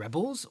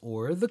 Rebels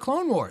or the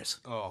Clone Wars?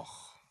 Oh.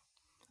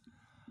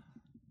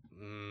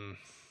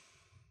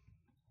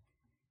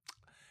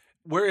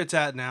 Where it's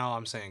at now,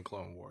 I'm saying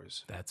Clone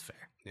Wars. That's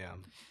fair. Yeah.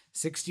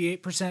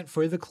 68%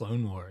 for the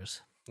Clone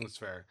Wars. That's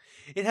fair.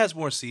 It has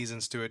more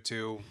seasons to it,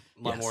 too.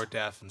 A lot Yes. more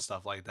death and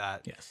stuff like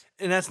that. Yes.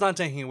 And that's not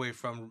taking away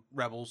from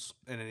Rebels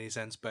in any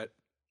sense, but,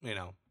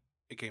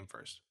 it came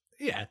first.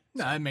 Yeah,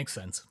 no, that makes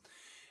sense.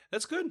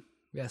 That's good.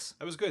 Yes.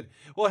 That was good.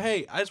 Well,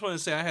 hey, I just want to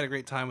say I had a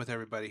great time with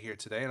everybody here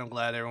today, and I'm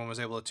glad everyone was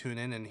able to tune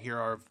in and hear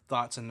our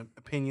thoughts and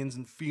opinions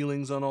and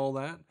feelings on all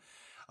that.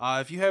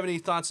 If you have any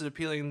thoughts and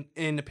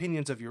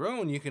opinions of your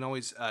own, you can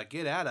always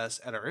get at us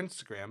at our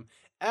Instagram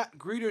at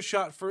Greedo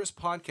Shot First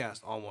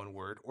Podcast, all one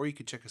word, or you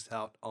can check us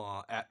out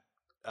at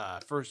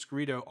First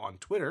Greedo on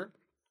Twitter.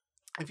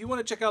 If you want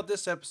to check out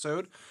this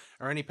episode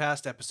or any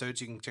past episodes,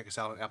 you can check us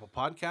out on Apple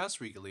Podcasts,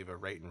 where you can leave a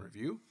rate and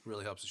review.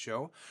 Really helps the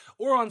show.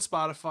 Or on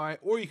Spotify,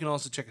 or you can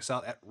also check us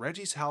out at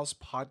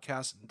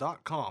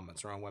reggieshousepodcast.com.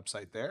 That's our own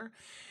website there.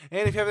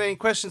 And if you have any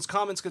questions,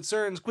 comments,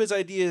 concerns, quiz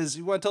ideas,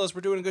 you want to tell us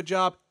we're doing a good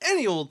job,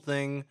 any old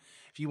thing,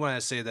 if you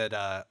want to say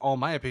that all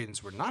my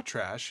opinions were not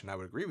trash, and I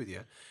would agree with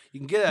you,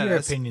 you can get at Your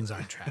us. opinions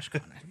aren't trash,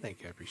 Connor.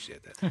 Thank you. I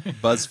appreciate that.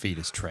 BuzzFeed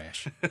is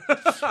trash.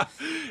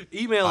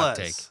 Email Hot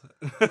us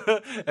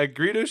at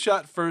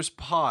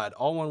GreedoShotFirstPod,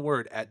 all one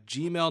word, at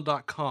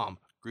gmail.com.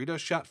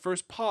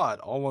 GreedoShotFirstPod,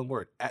 all one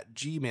word, at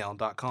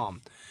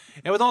gmail.com.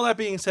 And with all that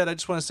being said, I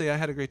just want to say I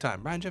had a great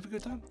time. Brian, did you have a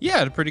good time? Yeah, I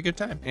had a pretty good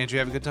time. Andrew, you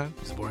have a good time?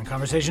 It's a boring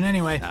conversation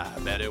anyway. I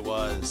bet it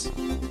was.